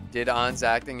 Did Ann's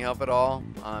acting help at all?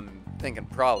 I'm thinking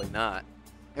probably not.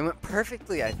 It went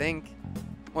perfectly, I think.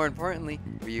 More importantly,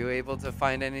 were you able to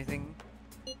find anything?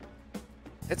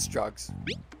 It's drugs.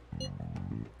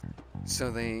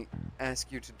 So they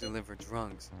ask you to deliver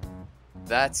drugs.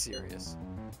 That's serious.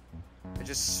 I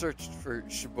just searched for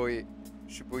Shibuya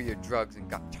drugs and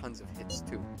got tons of hits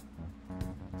too.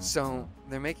 So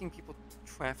they're making people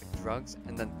traffic drugs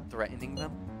and then threatening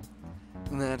them?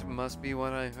 That must be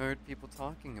what I heard people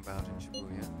talking about in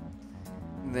Shibuya.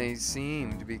 They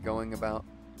seem to be going about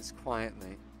this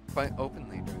quietly, quite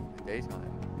openly during the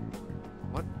daytime.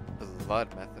 What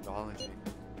blood methodology.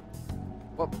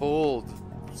 What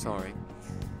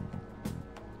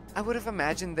I would have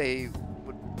imagined they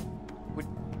would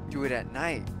do it at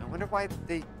night. I wonder why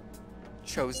they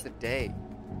chose the day.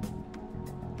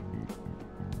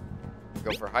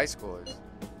 Go for high schoolers.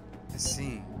 I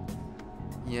see.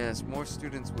 Yes, more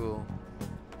students will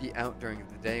be out during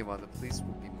the day while the police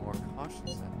will be more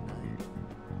cautious at night.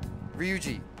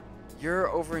 Ryuji, you're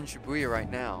over in Shibuya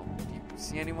right now. Do you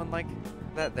see anyone like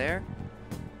that there?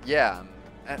 Yeah, I'm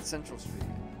at Central Street.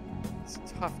 It's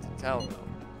tough to tell though.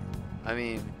 I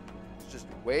mean, it's just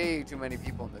way too many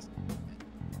people in this.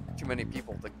 Too many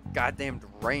people. The goddamn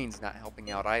rain's not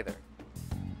helping out either.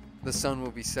 The sun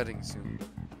will be setting soon.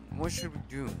 What should we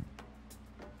do?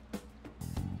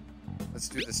 Let's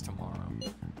do this tomorrow.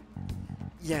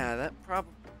 Yeah,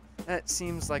 that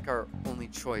seems like our only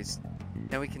choice.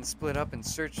 Now we can split up and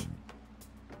search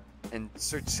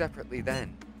separately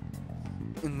then.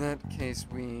 In that case,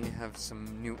 we have some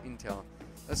new intel.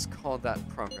 Let's call that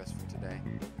progress for today.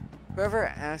 Whoever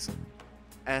asks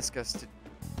us to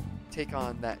take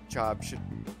on that job should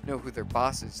know who their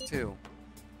boss is too.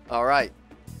 Alright.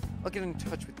 I'll get in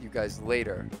touch with you guys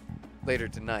later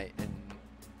tonight, and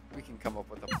we can come up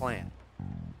with a plan.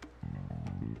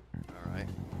 Alright.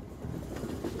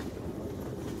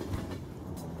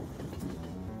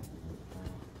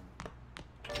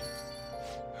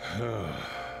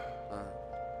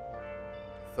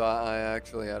 Thought I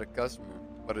actually had a customer,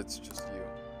 but it's just you.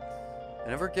 I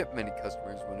never get many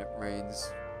customers when it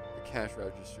rains. The cash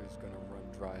register is gonna run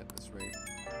dry at this rate.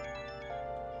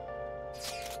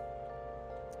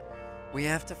 We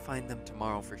have to find them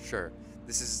tomorrow for sure.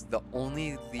 This is the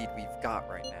only lead we've got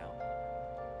right now.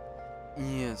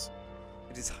 Yes,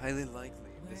 it is highly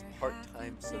likely this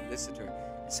part-time solicitor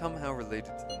is somehow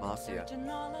related to the Mafia.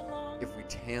 If we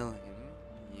tail him,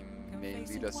 he may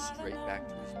lead us straight back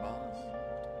to his boss.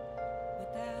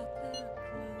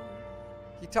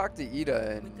 He talked to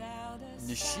Ida and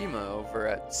Nishima over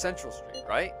at Central Street,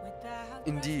 right?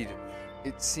 Indeed,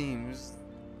 it seems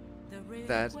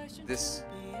that this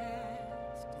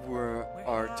were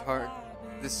our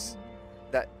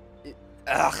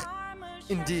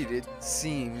Indeed, it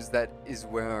seems that is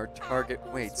where our target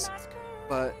waits.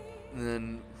 But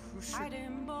then, who should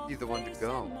be the one to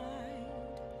go?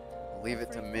 Leave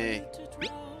it to me.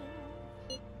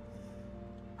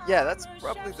 Yeah, that's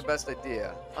probably the best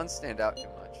idea. Unstand out too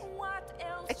much.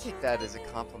 I take that as a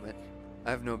compliment. I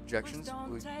have no objections.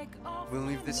 We'll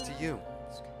leave this to you.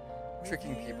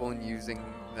 Tricking people and using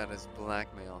that as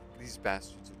blackmail. These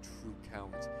bastards are true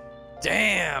cowards.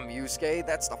 Damn, Yusuke,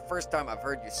 that's the first time I've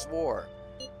heard you swore.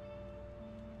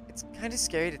 It's kind of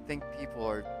scary to think people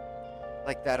are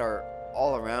like that are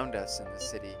all around us in the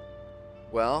city.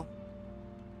 Well,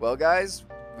 guys,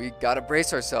 we gotta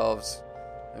brace ourselves.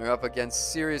 We're up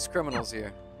against serious criminals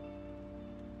here.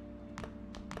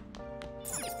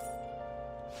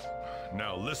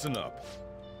 Now listen up.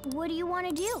 What do you want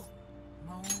to do?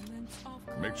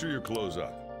 Make sure your clothes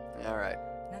up. All right.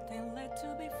 Nothing led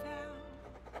to be found.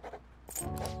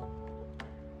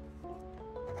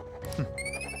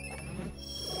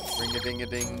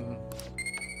 Ring-a-ding-a-ding.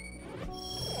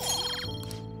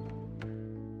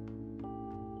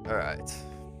 All right.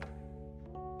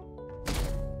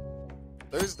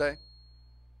 Thursday.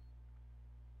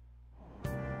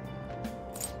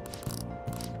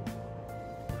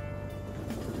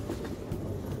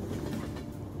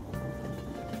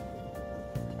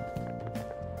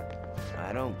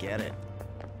 I don't get it.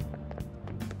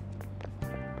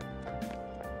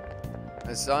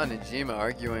 I saw Najima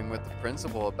arguing with the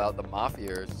principal about the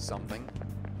Mafia or something.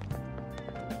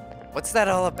 What's that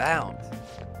all about?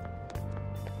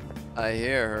 I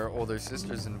hear her older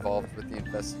sister's involved with the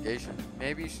investigation.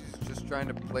 Maybe she's just trying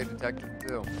to play detective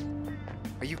too.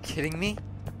 Are you kidding me?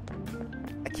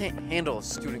 I can't handle a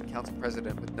student council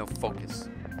president with no focus.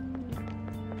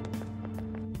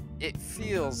 It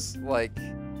feels like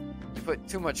you put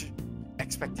too much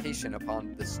expectation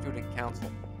upon the student council.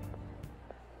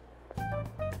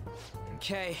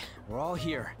 Okay, we're all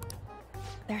here.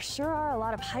 There sure are a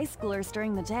lot of high schoolers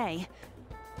during the day.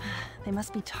 They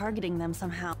must be targeting them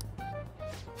somehow.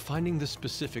 Finding the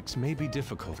specifics may be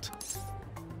difficult.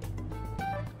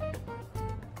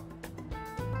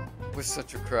 With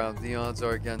such a crowd, the odds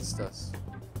are against us.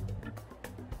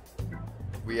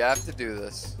 We have to do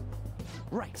this.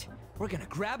 Right. We're gonna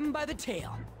grab him by the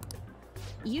tail.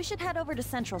 You should head over to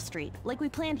Central Street, like we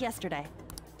planned yesterday.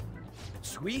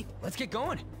 Sweet. Let's get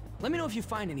going. Let me know if you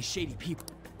find any shady people.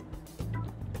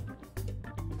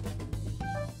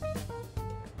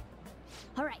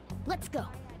 All right, let's go.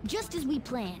 Just as we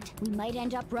planned, we might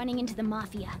end up running into the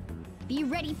Mafia. Be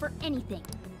ready for anything.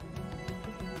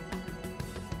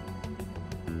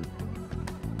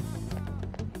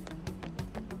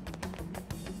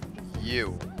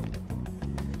 you.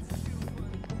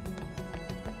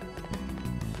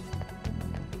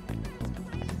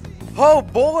 Oh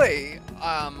boy!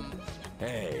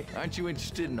 Hey, aren't you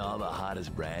interested in all the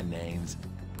hottest brand names?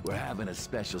 We're having a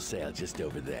special sale just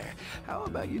over there. How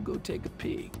about you go take a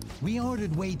peek? We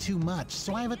ordered way too much,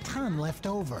 so I have a ton left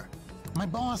over. My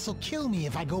boss will kill me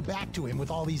if I go back to him with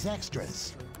all these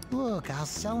extras. Look, I'll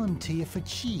sell them to you for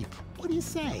cheap. What do you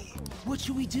say? What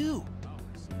should we do?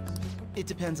 It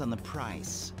depends on the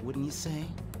price, wouldn't you say?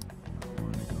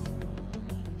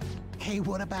 Hey,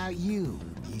 what about you?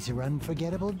 These are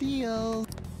unforgettable deals.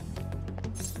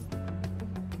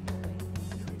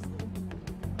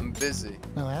 I'm busy.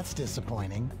 Well, that's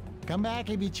disappointing. Come back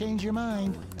if you change your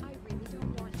mind.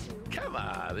 Come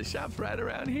on, the shop's right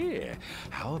around here.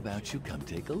 How about you come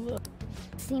take a look?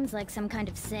 Seems like some kind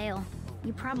of sale.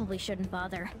 You probably shouldn't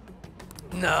bother.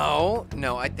 No,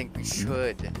 I think we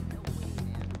should.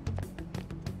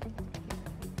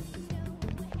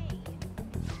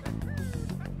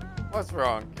 What's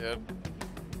wrong, kid?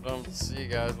 Don't see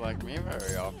guys like me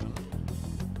very often.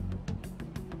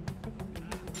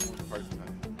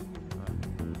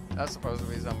 That's supposed to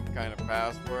be some kind of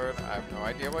password. I have no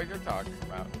idea what you're talking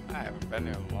about. I haven't been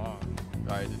here long.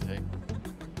 Tried to take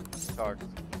talks.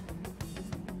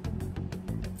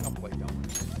 Don't play dumb.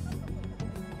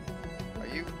 Are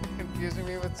you confusing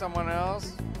me with someone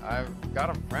else? I've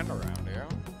got a friend around here.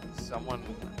 Someone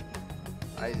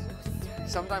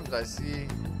sometimes I see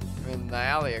him in the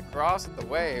alley across the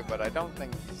way, but I don't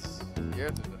think he's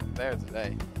there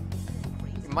today.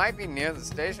 He might be near the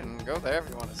station. Go there if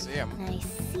you want to see him. I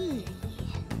see.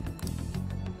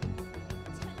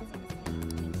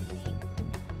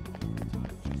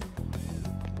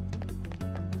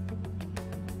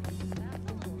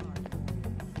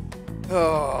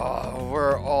 Oh,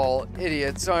 we're all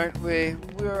idiots, aren't we?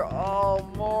 We're all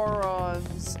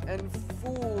morons and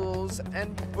fools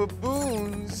and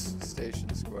baboons.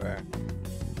 Station Square.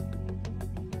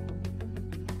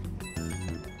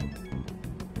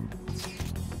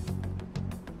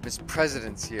 Miss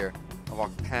President's here. I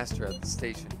walked past her at the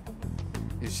station.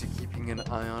 Is she keeping an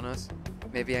eye on us?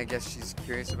 Maybe I guess she's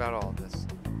curious about all this.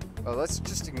 Well, let's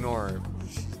just ignore her.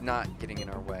 She's not getting in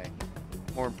our way.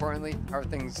 More importantly, how are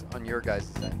things on your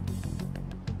guys' end?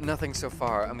 Nothing so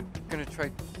far. I'm gonna try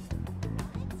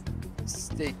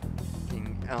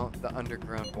staking out the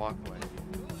underground walkway.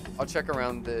 I'll check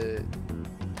around the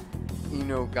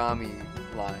Inogami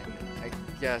line. I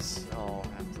guess I'll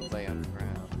have to lay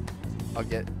underground. I'll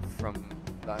get from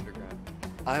the underground.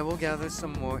 I will gather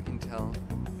some more intel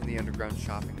in the underground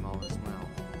shopping mall as well.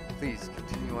 Please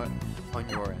continue on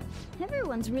your end.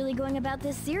 Everyone's really going about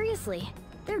this seriously.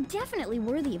 They're definitely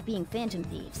worthy of being phantom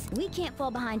thieves. We can't fall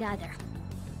behind either.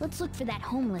 Let's look for that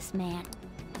homeless man.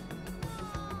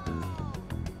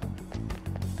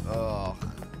 Ugh.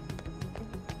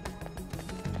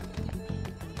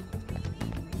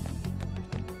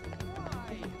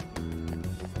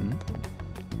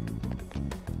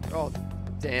 They're all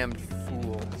damned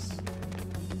fools.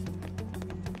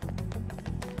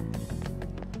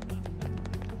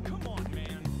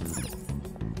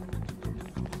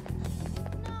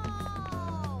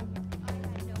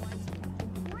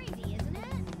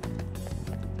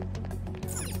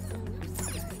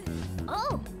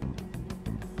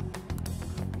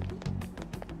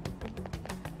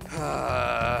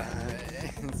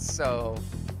 It's so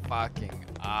fucking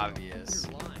obvious,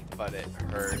 but it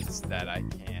hurts that I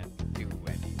can't do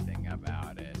anything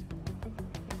about it.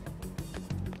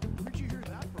 Where'd you hear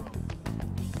that from?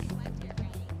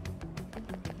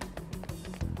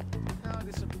 How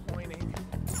disappointing.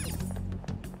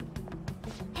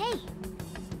 Hey!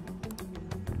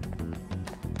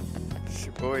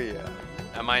 Shibuya.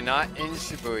 Am I not in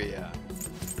Shibuya?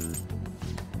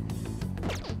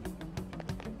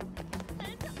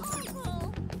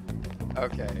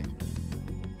 Okay.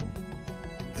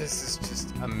 This is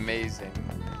just amazing.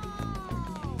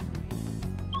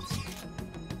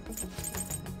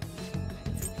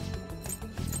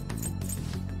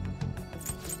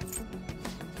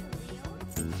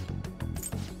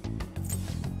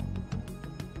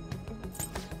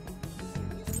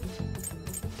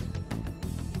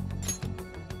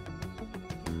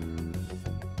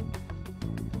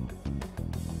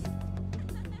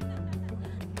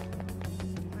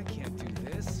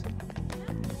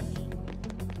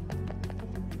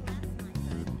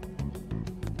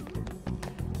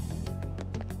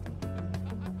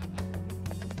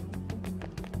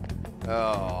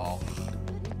 Oh.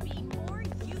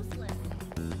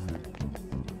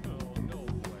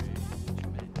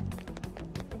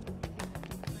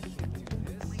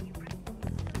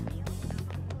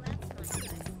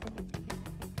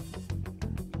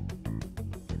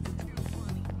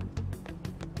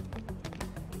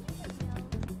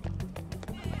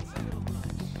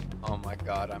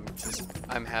 god,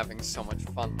 I'm having so much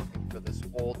fun looking for this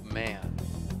old man.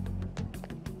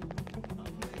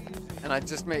 And I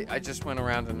just went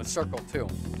around in a circle too.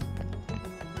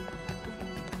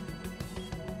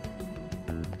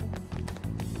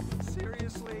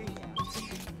 Seriously?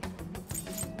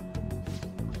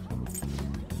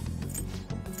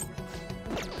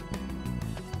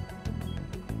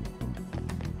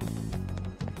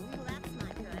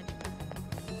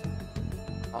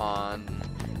 On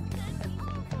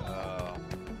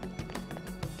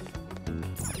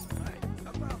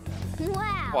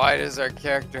Wow. why does our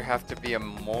character have to be a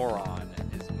moron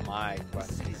is my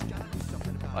question.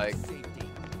 Like,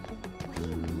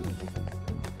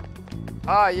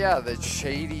 yeah, the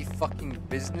shady fucking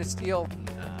business deal?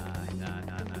 Nah,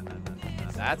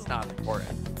 that's not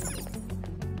important.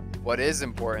 What is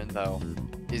important though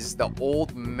is the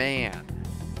old man.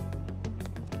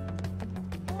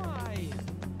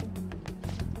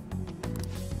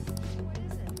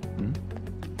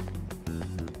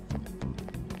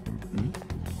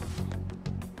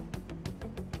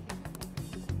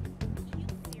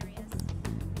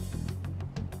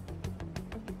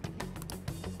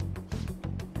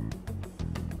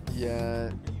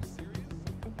 Yeah.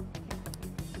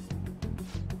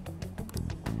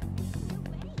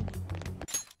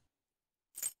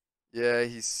 Yeah,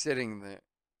 he's sitting there.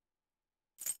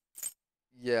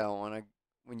 Yeah,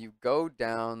 when you go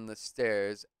down the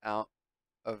stairs out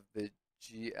of the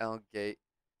GL gate,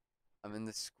 I'm in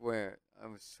the square. I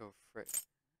was so afraid.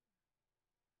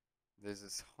 There's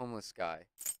this homeless guy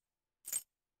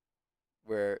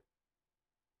where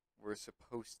we're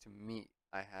supposed to meet.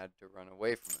 I had to run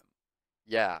away from him.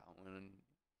 Yeah, when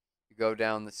you go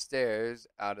down the stairs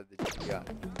out of the GL.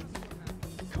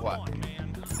 What? Come on, man.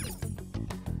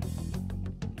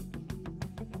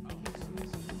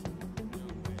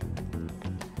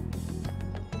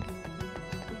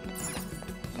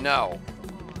 No.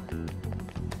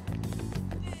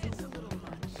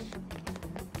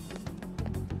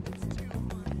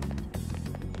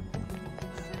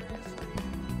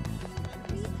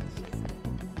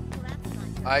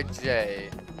 IJ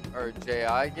or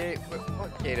JI gate?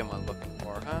 What gate am I looking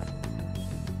for, huh?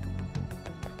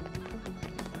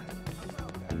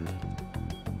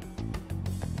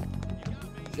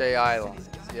 JI lines,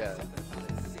 yeah.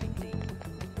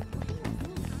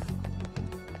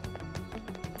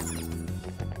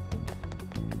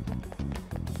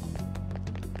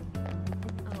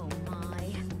 Oh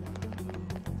my.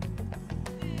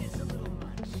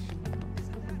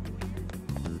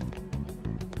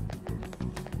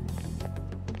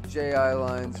 JI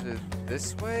lines is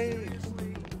this way?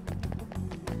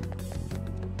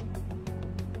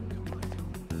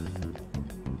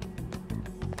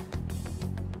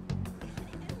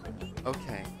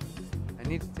 Okay, I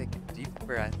need to take a deep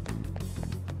breath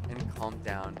and calm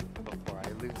down before I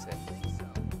lose it.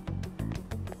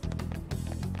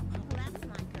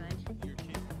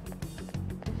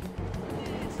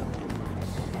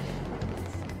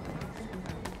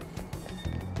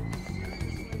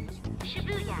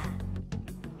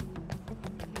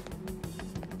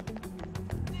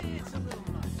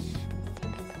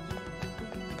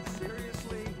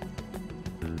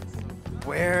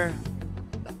 Where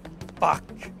the fuck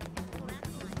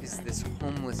is this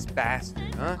homeless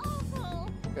bastard, huh?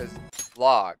 Because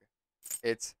log,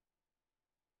 it's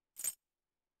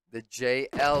the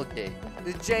JL gate.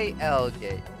 The JL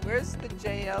gate. Where's the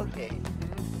JL gate?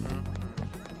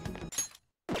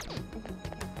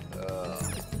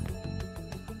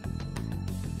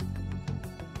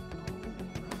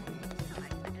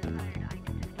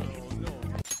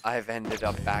 I've ended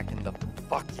up back in the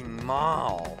fucking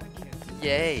mall.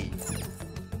 Yay.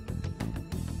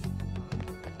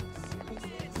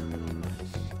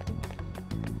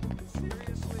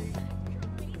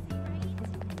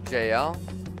 JL?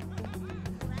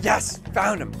 Yes!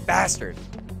 Found him! Bastard!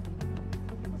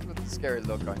 What's with the scary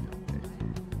look on your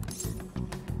face?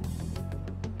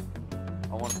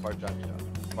 I want a part-time job.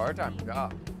 Part-time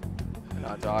job? I'm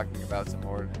not talking about some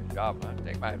ordinary job, man.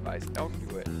 Take my advice. Don't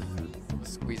do it. I'll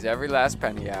squeeze every last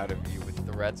penny out of you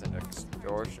with threats and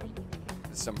extortion.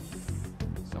 Some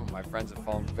of my friends have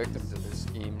fallen victim to their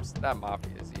schemes. That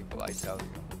mafia is evil, I tell you.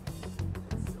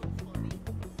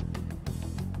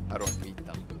 I don't meet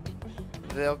them.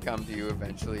 They'll come to you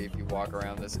eventually if you walk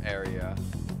around this area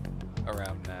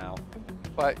around now.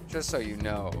 But just so you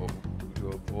know who to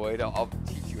avoid, I'll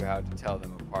teach you how to tell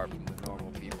them apart from the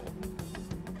normal people.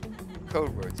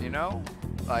 Code words, you know?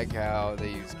 Like how they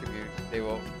use they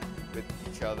will with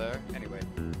each other. Anyway,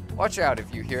 watch out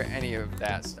if you hear any of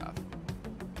that stuff.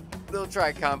 They'll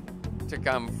try to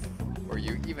come for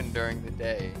you even during the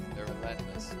day. They're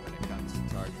relentless when it comes to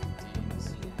targeting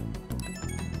teens.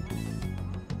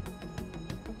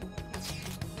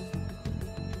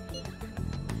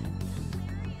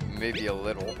 Maybe a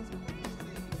little.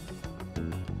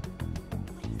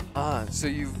 Ah, so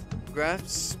you've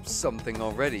grasped something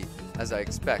already, as I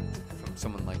expect from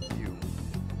someone like you.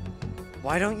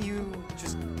 Why don't you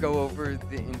just go over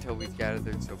the intel we've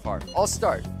gathered so far? I'll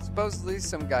start. Supposedly,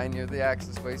 some guy near the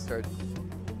accessway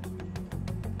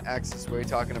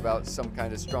talking about some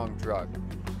kind of strong drug.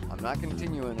 I'm not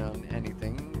continuing on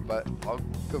anything, but I'll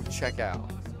go check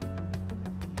out.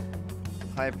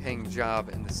 High-paying job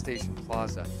in the station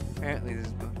plaza. Apparently, this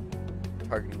is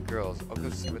targeting girls. I'll go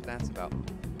see what that's about.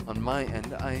 On my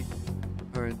end, I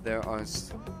heard there are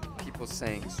people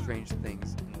saying strange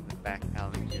things in the back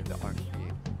alley near the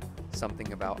arcade.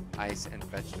 Something about ice and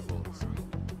vegetables,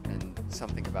 and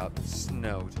something about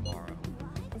snow tomorrow.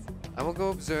 I will go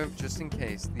observe just in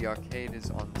case. The arcade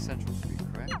is on Central Street,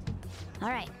 correct?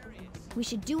 Alright. We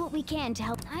should do what we can to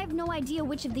help. I have no idea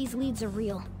which of these leads are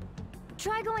real.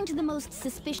 Try going to the most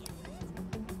suspicious.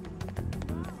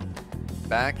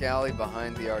 Back alley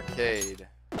behind the arcade.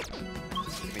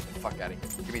 Get me the fuck out of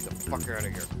here. Get me the fuck out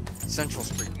of here. Central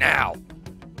Street, now!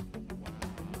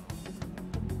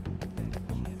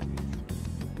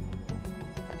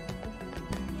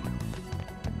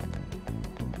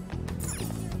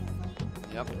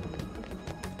 Yep.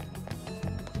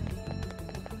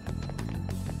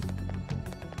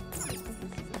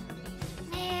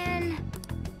 Man.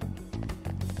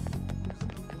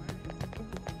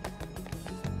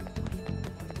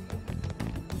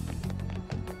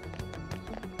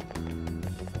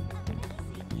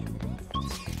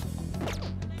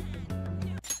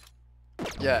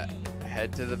 Yeah,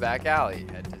 head to the back alley.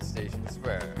 Head to Station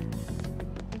Square.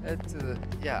 Head to the...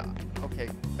 Yeah, okay,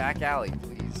 back alley,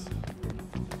 please.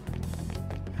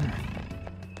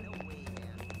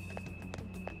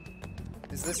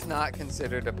 Is this not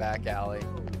considered a back alley?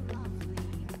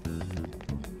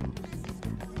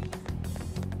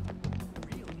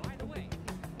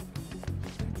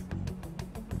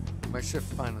 My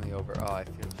shift finally over. Oh, I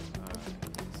feel...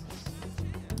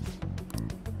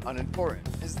 unimportant.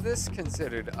 Is this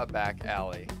considered a back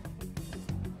alley?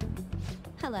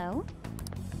 Hello?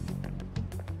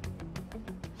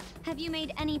 Have you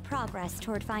made any progress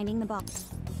toward finding the box?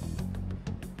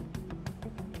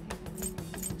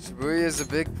 Shibuya is a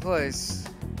big place.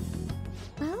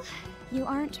 Well, you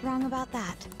aren't wrong about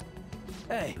that.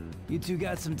 Hey, you two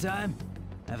got some time?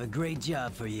 I have a great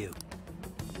job for you.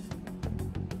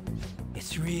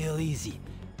 It's real easy.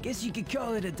 Guess you could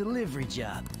call it a delivery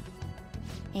job.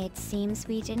 It seems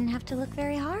we didn't have to look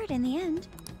very hard in the end.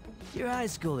 You're high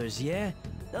schoolers, yeah?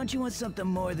 Don't you want something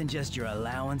more than just your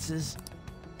allowances?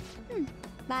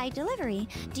 By delivery,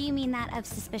 do you mean that of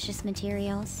suspicious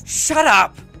materials? Shut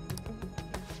up!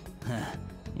 Huh,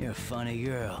 you're a funny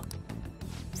girl.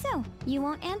 So, you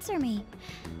won't answer me.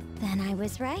 Then I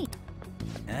was right.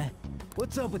 Huh?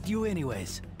 What's up with you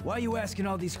anyways? Why are you asking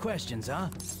all these questions, huh?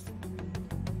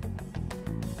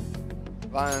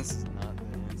 Violence is not the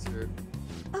answer.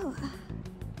 Oh,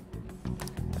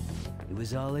 It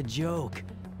was all a joke.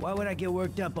 Why would I get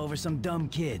worked up over some dumb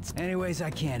kids? Anyways, I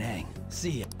can't hang.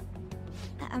 See ya.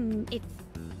 If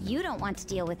you don't want to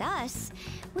deal with us,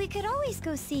 we could always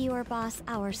go see your boss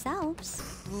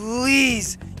ourselves.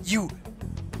 Please, you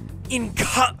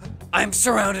I'm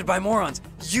surrounded by morons.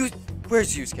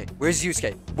 Where's Yusuke? Where's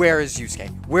Yusuke? Where is Yusuke?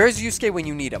 Where's Yusuke when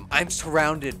you need him? I'm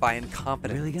surrounded by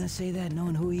incompetence. Really gonna say that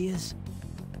knowing who he is?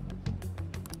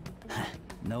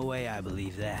 No way I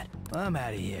believe that. Well, I'm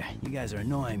out of here. You guys are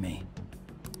annoying me.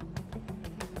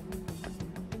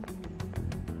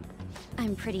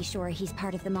 I'm pretty sure he's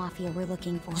part of the mafia we're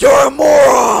looking for. You're a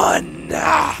moron!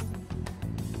 Ah!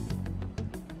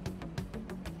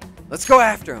 Let's go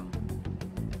after him.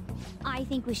 I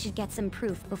think we should get some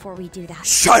proof before we do that.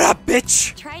 Shut up,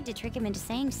 bitch! I tried to trick him into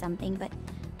saying something, but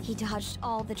he dodged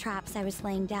all the traps I was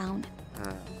laying down.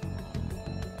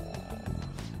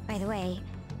 By the way,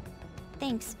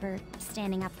 thanks for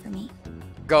standing up for me.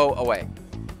 Go away.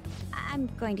 I'm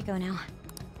going to go now.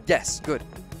 Yes, good.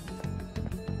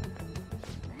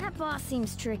 That boss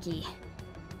seems tricky.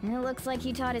 And it looks like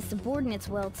he taught his subordinates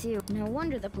well, too. No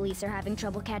wonder the police are having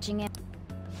trouble catching him.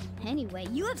 Anyway,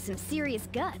 you have some serious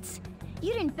guts.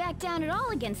 You didn't back down at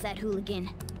all against that hooligan.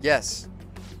 Yes.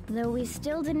 Though we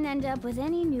still didn't end up with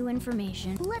any new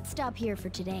information. Let's stop here for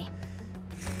today.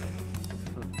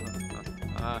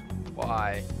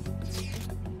 Why?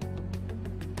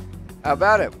 How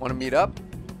about it? Want to meet up?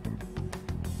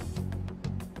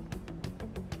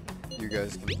 You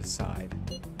guys can decide.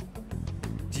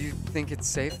 Do you think it's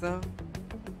safe, though?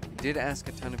 did ask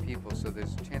a ton of people, so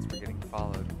there's a chance we're getting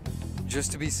followed.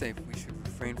 Just to be safe, we should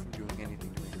refrain from doing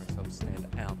anything to make ourselves stand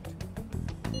out.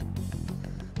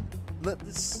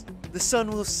 The sun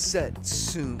will set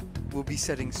soon. Will be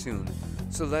setting soon.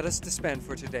 So let us disband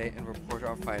for today and report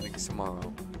our findings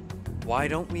tomorrow. Why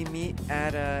don't we meet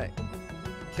at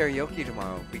karaoke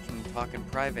tomorrow? We can talk in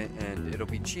private and it'll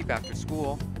be cheap after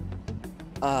school.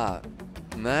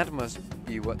 That must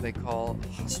be what they call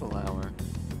hustle hour.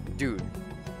 Dude,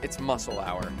 it's muscle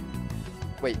hour.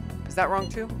 Wait, is that wrong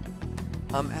too?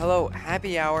 Hello,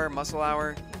 happy hour, muscle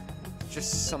hour.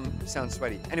 Just sounds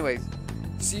sweaty. Anyways,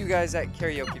 see you guys at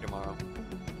karaoke tomorrow.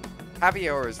 Happy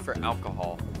hour is for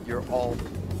alcohol. You're all...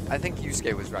 I think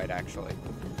Yusuke was right, actually.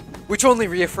 Which only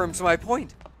reaffirms my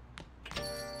point.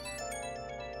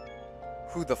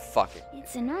 Who the fuck?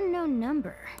 It's an unknown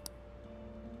number.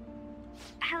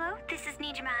 Hello, this is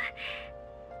Nijima.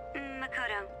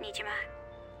 Makoto Nijima.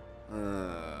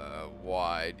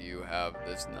 Why do you have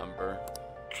this number?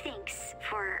 Thanks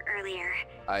for earlier.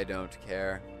 I don't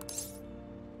care.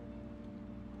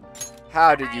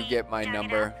 How did you get my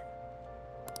number?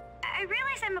 I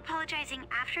realize I'm apologizing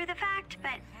after the fact,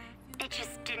 but it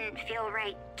just didn't feel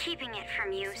right keeping it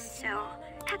from you, so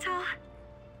that's all.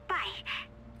 Bye.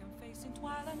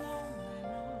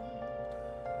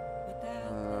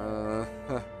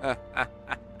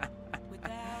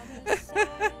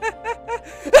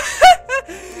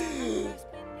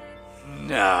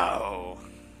 No.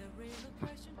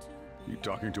 You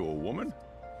talking to a woman?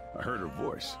 I heard her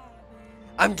voice.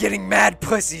 I'm getting mad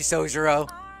pussy, Sojiro.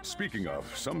 Speaking of,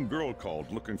 some girl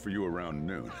called looking for you around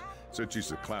noon. Said she's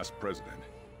the class president.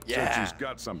 Yeah. Said she's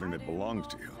got something that belongs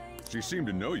to you. She seemed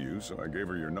to know you, so I gave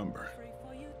her your number.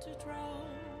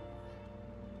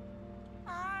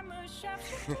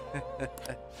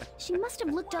 She must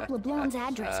have looked up LeBlanc's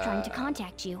address trying to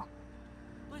contact you.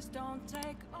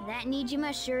 That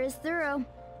Nijima sure is thorough.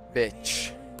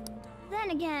 Bitch.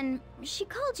 Then again, she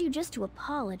called you just to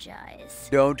apologize.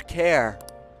 Don't care.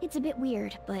 It's a bit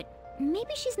weird, but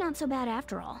maybe she's not so bad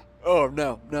after all. Oh,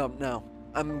 no.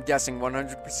 I'm guessing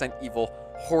 100% evil,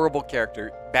 horrible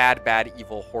character, bad,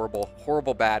 evil,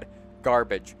 horrible, bad,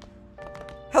 garbage.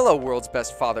 Hello, world's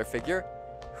best father figure,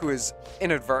 who has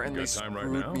inadvertently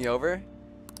screwed me over.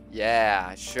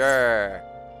 Yeah, sure.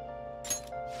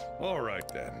 All right,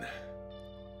 then.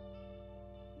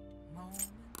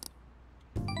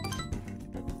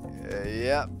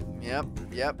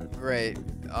 Yep, great.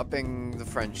 Upping the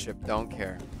friendship, don't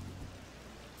care.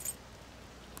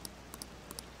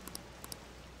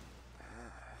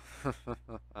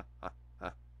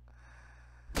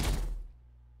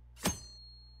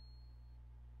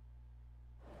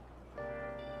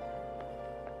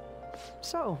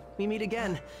 So, we meet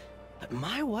again. But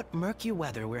my, what murky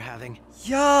weather we're having.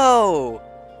 Yo!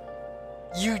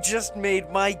 You just made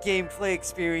my gameplay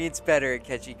experience better,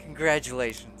 Akechi.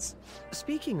 Congratulations.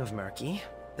 Speaking of murky,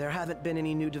 there haven't been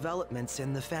any new developments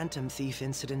in the Phantom Thief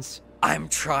incidents. I'm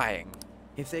trying.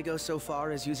 If they go so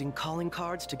far as using calling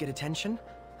cards to get attention,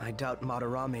 I doubt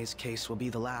Madarame's case will be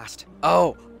the last.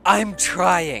 Oh, I'm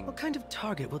trying. What kind of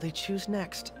target will they choose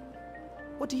next?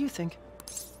 What do you think?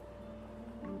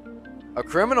 A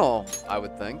criminal, I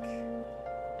would think.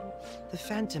 The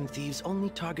Phantom Thieves only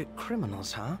target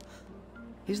criminals, huh?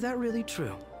 Is that really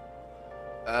true?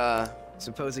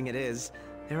 Supposing it is,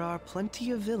 there are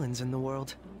plenty of villains in the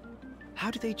world.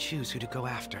 How do they choose who to go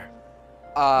after?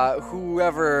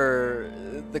 Whoever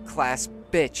the class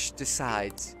bitch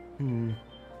decides.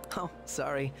 Oh,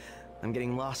 sorry. I'm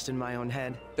getting lost in my own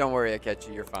head. Don't worry,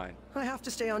 Akechi, you're fine. I have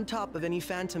to stay on top of any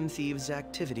Phantom Thieves'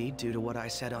 activity due to what I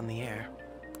said on the air.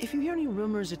 If you hear any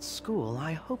rumors at school,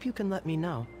 I hope you can let me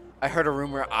know. I heard a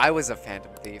rumor I was a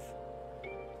Phantom Thief.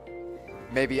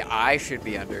 Maybe I should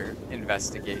be under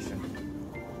investigation.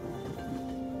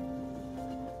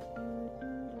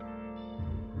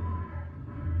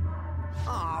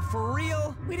 Aw, for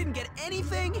real? We didn't get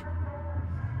anything?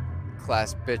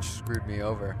 Class bitch screwed me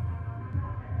over.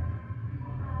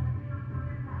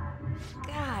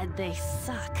 God, they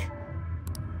suck.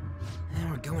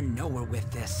 We're going nowhere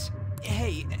with this.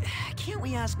 Hey, can't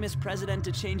we ask Miss President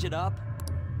to change it up?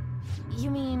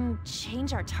 You mean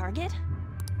change our target?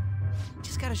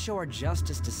 Just gotta show our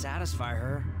justice to satisfy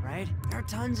her, right? There are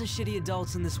tons of shitty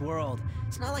adults in this world.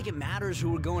 It's not like it matters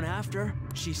who we're going after.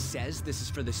 She says this is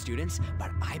for the students,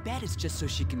 but I bet it's just so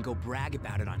she can go brag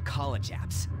about it on college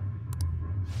apps.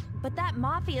 But that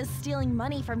mafia's stealing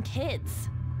money from kids.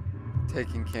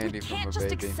 Taking candy from a baby. We can't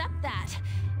just accept that.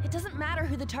 It doesn't matter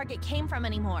who the target came from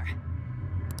anymore.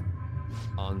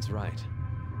 An's right.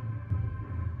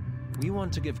 We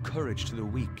want to give courage to the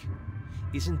weak.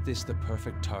 Isn't this the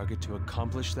perfect target to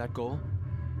accomplish that goal?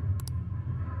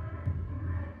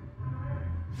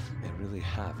 They really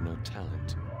have no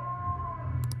talent.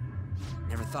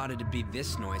 Never thought it'd be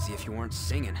this noisy if you weren't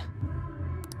singing.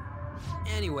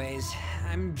 Anyways,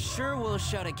 I'm sure we'll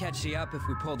shut a catchy up if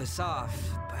we pull this off,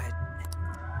 but...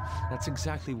 That's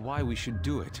exactly why we should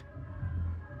do it.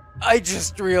 I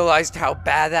just realized how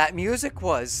bad that music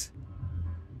was.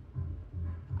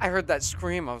 I heard that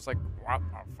scream, I was like, what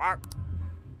the fuck?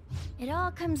 It all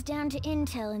comes down to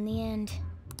intel in the end.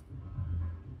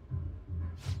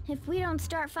 If we don't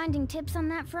start finding tips on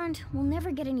that front, we'll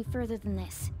never get any further than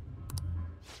this.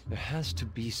 There has to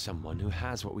be someone who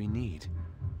has what we need.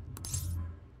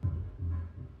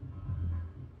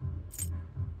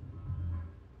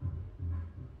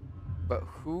 But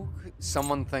who could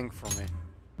someone think for me?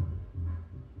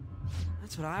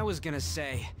 That's what I was gonna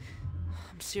say.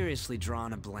 I'm seriously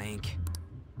drawing a blank.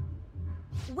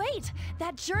 Wait!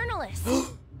 That journalist!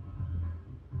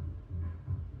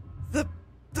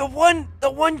 The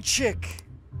one chick!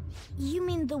 You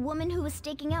mean the woman who was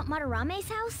staking out Madarame's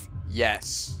house?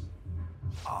 Yes.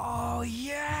 Oh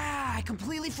yeah! I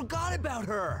completely forgot about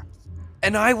her!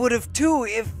 And I would have too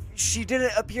if she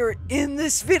didn't appear in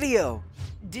this video!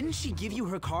 Didn't she give you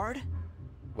her card?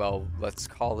 Well, let's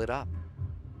call it up.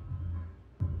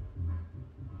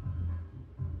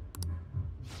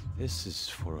 This is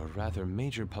for a rather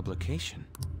major publication.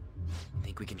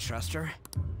 Think we can trust her?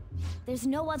 There's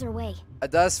no other way.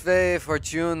 Adasve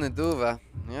Fortune Duva.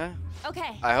 Yeah?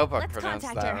 Okay. I hope I let's pronounced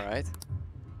contact that her. right.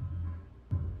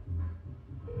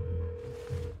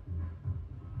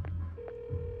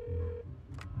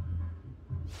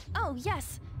 Oh,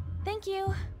 yes. Thank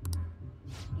you.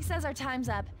 He says our time's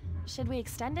up. Should we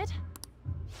extend it?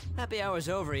 Happy hour's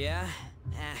over, yeah?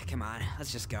 Come on,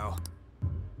 let's just go.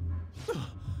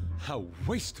 How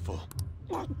wasteful.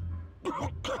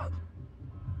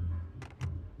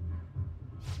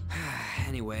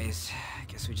 Anyways, I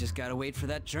guess we just gotta wait for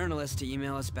that journalist to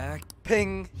email us back.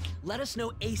 Ping. Let us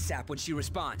know ASAP when she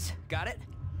responds. Got it?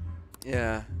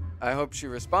 Yeah. I hope she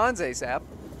responds ASAP.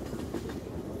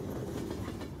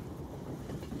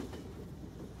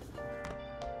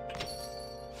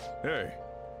 Hey.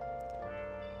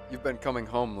 You've been coming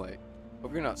home late.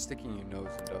 Hope you're not sticking your nose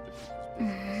into other people's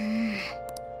business.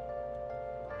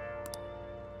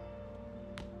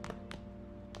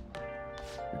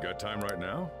 You got time right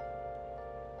now?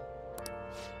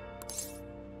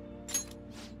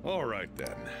 All right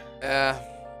then.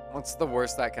 What's the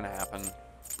worst that can happen?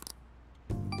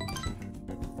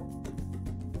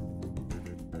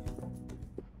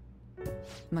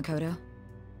 Makoto?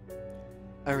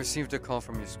 I received a call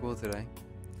from your school today.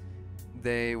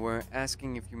 They were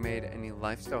asking if you made any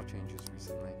lifestyle changes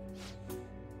recently.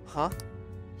 Huh?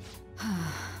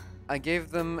 I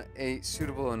gave them a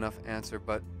suitable enough answer,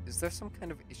 but is there some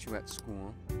kind of issue at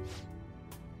school?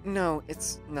 No,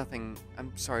 it's nothing.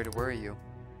 I'm sorry to worry you.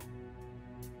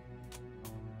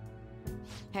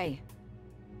 Hey.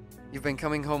 You've been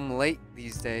coming home late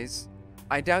these days.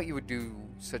 I doubt you would do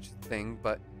such a thing,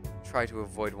 but try to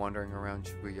avoid wandering around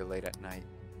Shibuya late at night.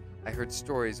 I heard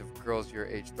stories of girls your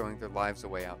age throwing their lives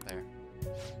away out there.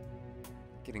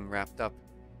 Getting wrapped up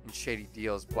in shady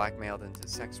deals, blackmailed into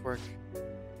sex work.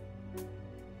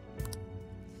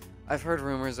 I've heard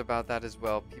rumors about that as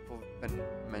well. People have been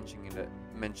mentioning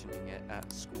it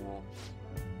at school.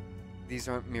 These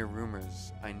aren't mere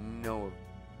rumors. I know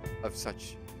of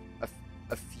such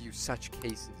a few such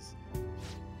cases.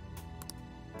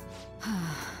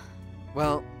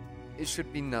 Well, it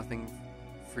should be nothing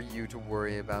for you to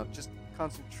worry about. Just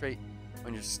concentrate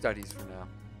on your studies for now.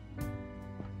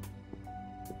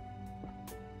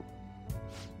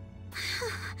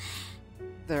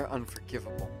 They're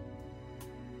unforgivable.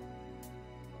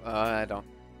 I don't.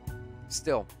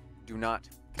 Still, do not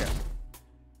care.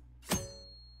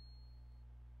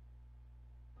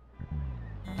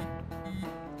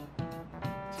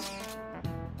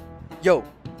 Yo,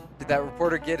 did that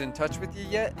reporter get in touch with you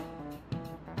yet?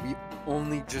 We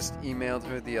only just emailed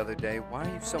her the other day. Why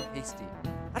are you so hasty?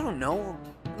 I don't know.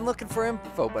 I'm looking for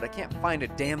info, but I can't find a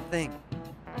damn thing.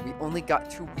 We only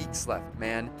got 2 weeks left,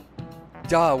 man.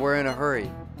 Duh, we're in a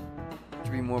hurry.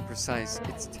 To be more precise,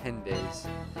 it's 10 days.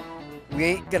 We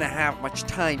ain't gonna have much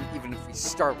time even if we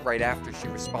start right after she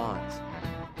responds.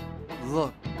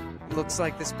 Look, looks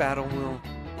like this battle will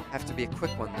have to be a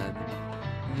quick one then.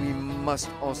 We must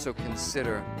also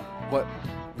consider what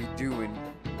we do in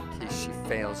case she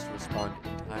fails to respond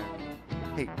entirely.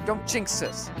 Hey, don't jinx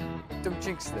this. Don't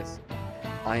jinx this.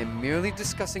 I am merely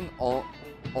discussing all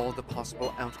the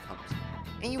possible outcomes.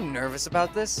 Ain't you nervous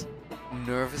about this?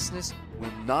 Nervousness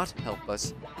will not help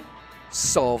us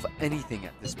solve anything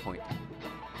at this point.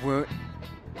 Were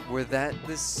that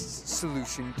this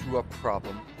solution to a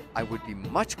problem, I would be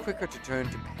much quicker to turn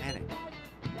to panic.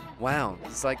 Wow,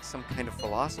 he's like some kind of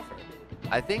philosopher.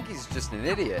 I think he's just an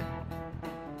idiot.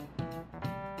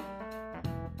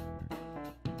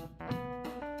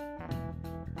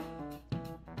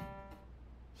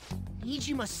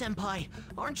 Nijima-senpai,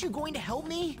 aren't you going to help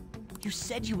me? You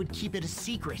said you would keep it a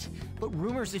secret, but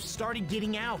rumors have started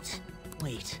getting out.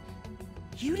 Wait,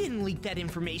 you didn't leak that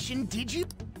information, did you?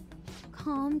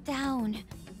 Calm down.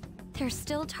 They're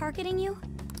still targeting you?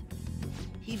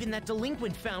 Even that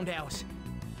delinquent found out.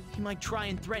 He might try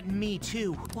and threaten me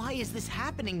too. Why is this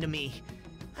happening to me?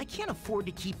 I can't afford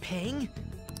to keep paying.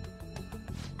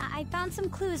 I found some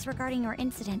clues regarding your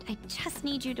incident. I just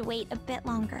need you to wait a bit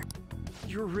longer.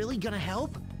 You're really gonna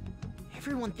help?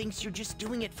 Everyone thinks you're just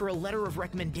doing it for a letter of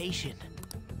recommendation.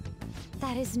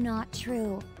 That is not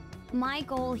true. My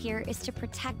goal here is to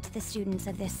protect the students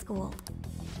of this school.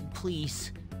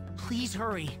 Please. Please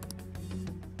hurry.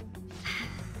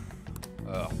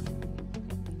 Ugh.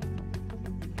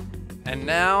 And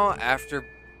now, after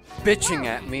bitching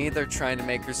at me, they're trying to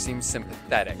make her seem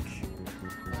sympathetic.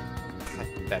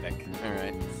 Pathetic.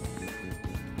 Alright.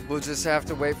 We'll just have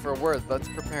to wait for a word. Let's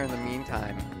prepare in the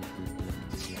meantime.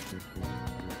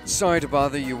 Sorry to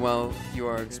bother you while you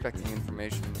are expecting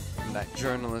information from that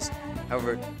journalist.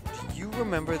 However, do you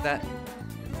remember that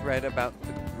thread about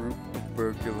the group of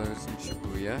burglars in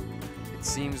Shibuya? It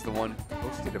seems the one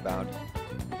posted about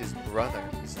his brother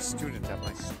is a student at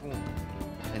my school.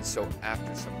 And so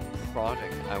after some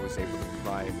prodding, I was able to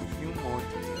pry a few more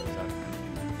details out of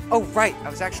him. Oh, right! I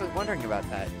was actually wondering about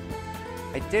that.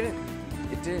 It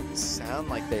didn't sound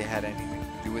like they had anything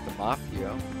to do with the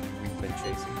mafia we've been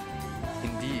chasing.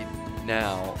 Indeed,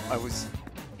 now I was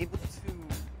able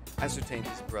to ascertain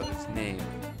his brother's name.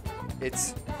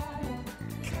 It's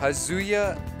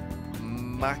Kazuya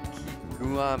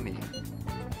Makiguami.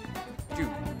 Dude,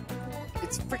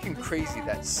 it's freaking crazy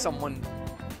that someone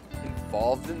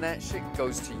involved in that shit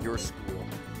goes to your school.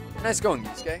 Nice going,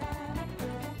 Yusuke.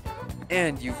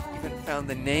 And you've even found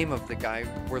the name of the guy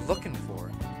we're looking for.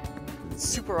 It's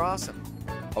super awesome.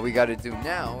 All we gotta do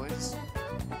now is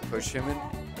punish him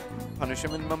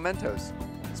in mementos.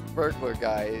 This burglar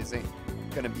guy isn't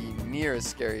gonna be near as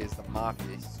scary as the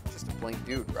mafia. He's just a plain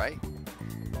dude, right?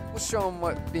 We'll show him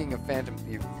what being a phantom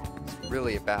thief is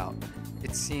really about.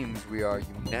 It seems we are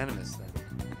unanimous then.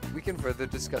 We can further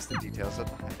discuss the details of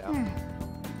the hideout.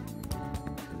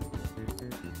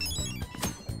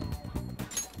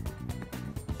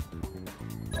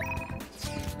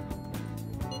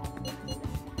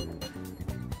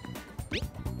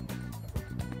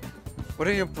 What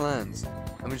are your plans?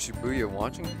 I'm in Shibuya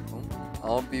watching people.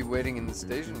 I'll be waiting in the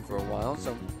station for a while,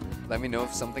 so let me know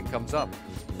if something comes up.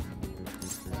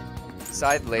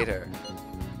 Decide later.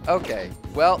 Okay,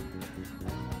 well,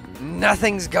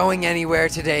 nothing's going anywhere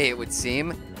today, it would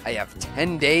seem. I have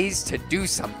 10 days to do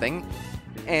something,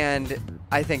 and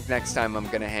I think next time I'm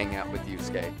gonna hang out with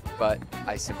Yusuke, but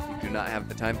I simply do not have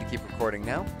the time to keep recording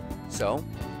now, so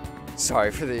sorry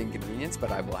for the inconvenience,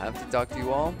 but I will have to talk to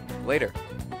you all later.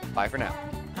 Bye for now.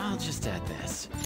 I'll just add this.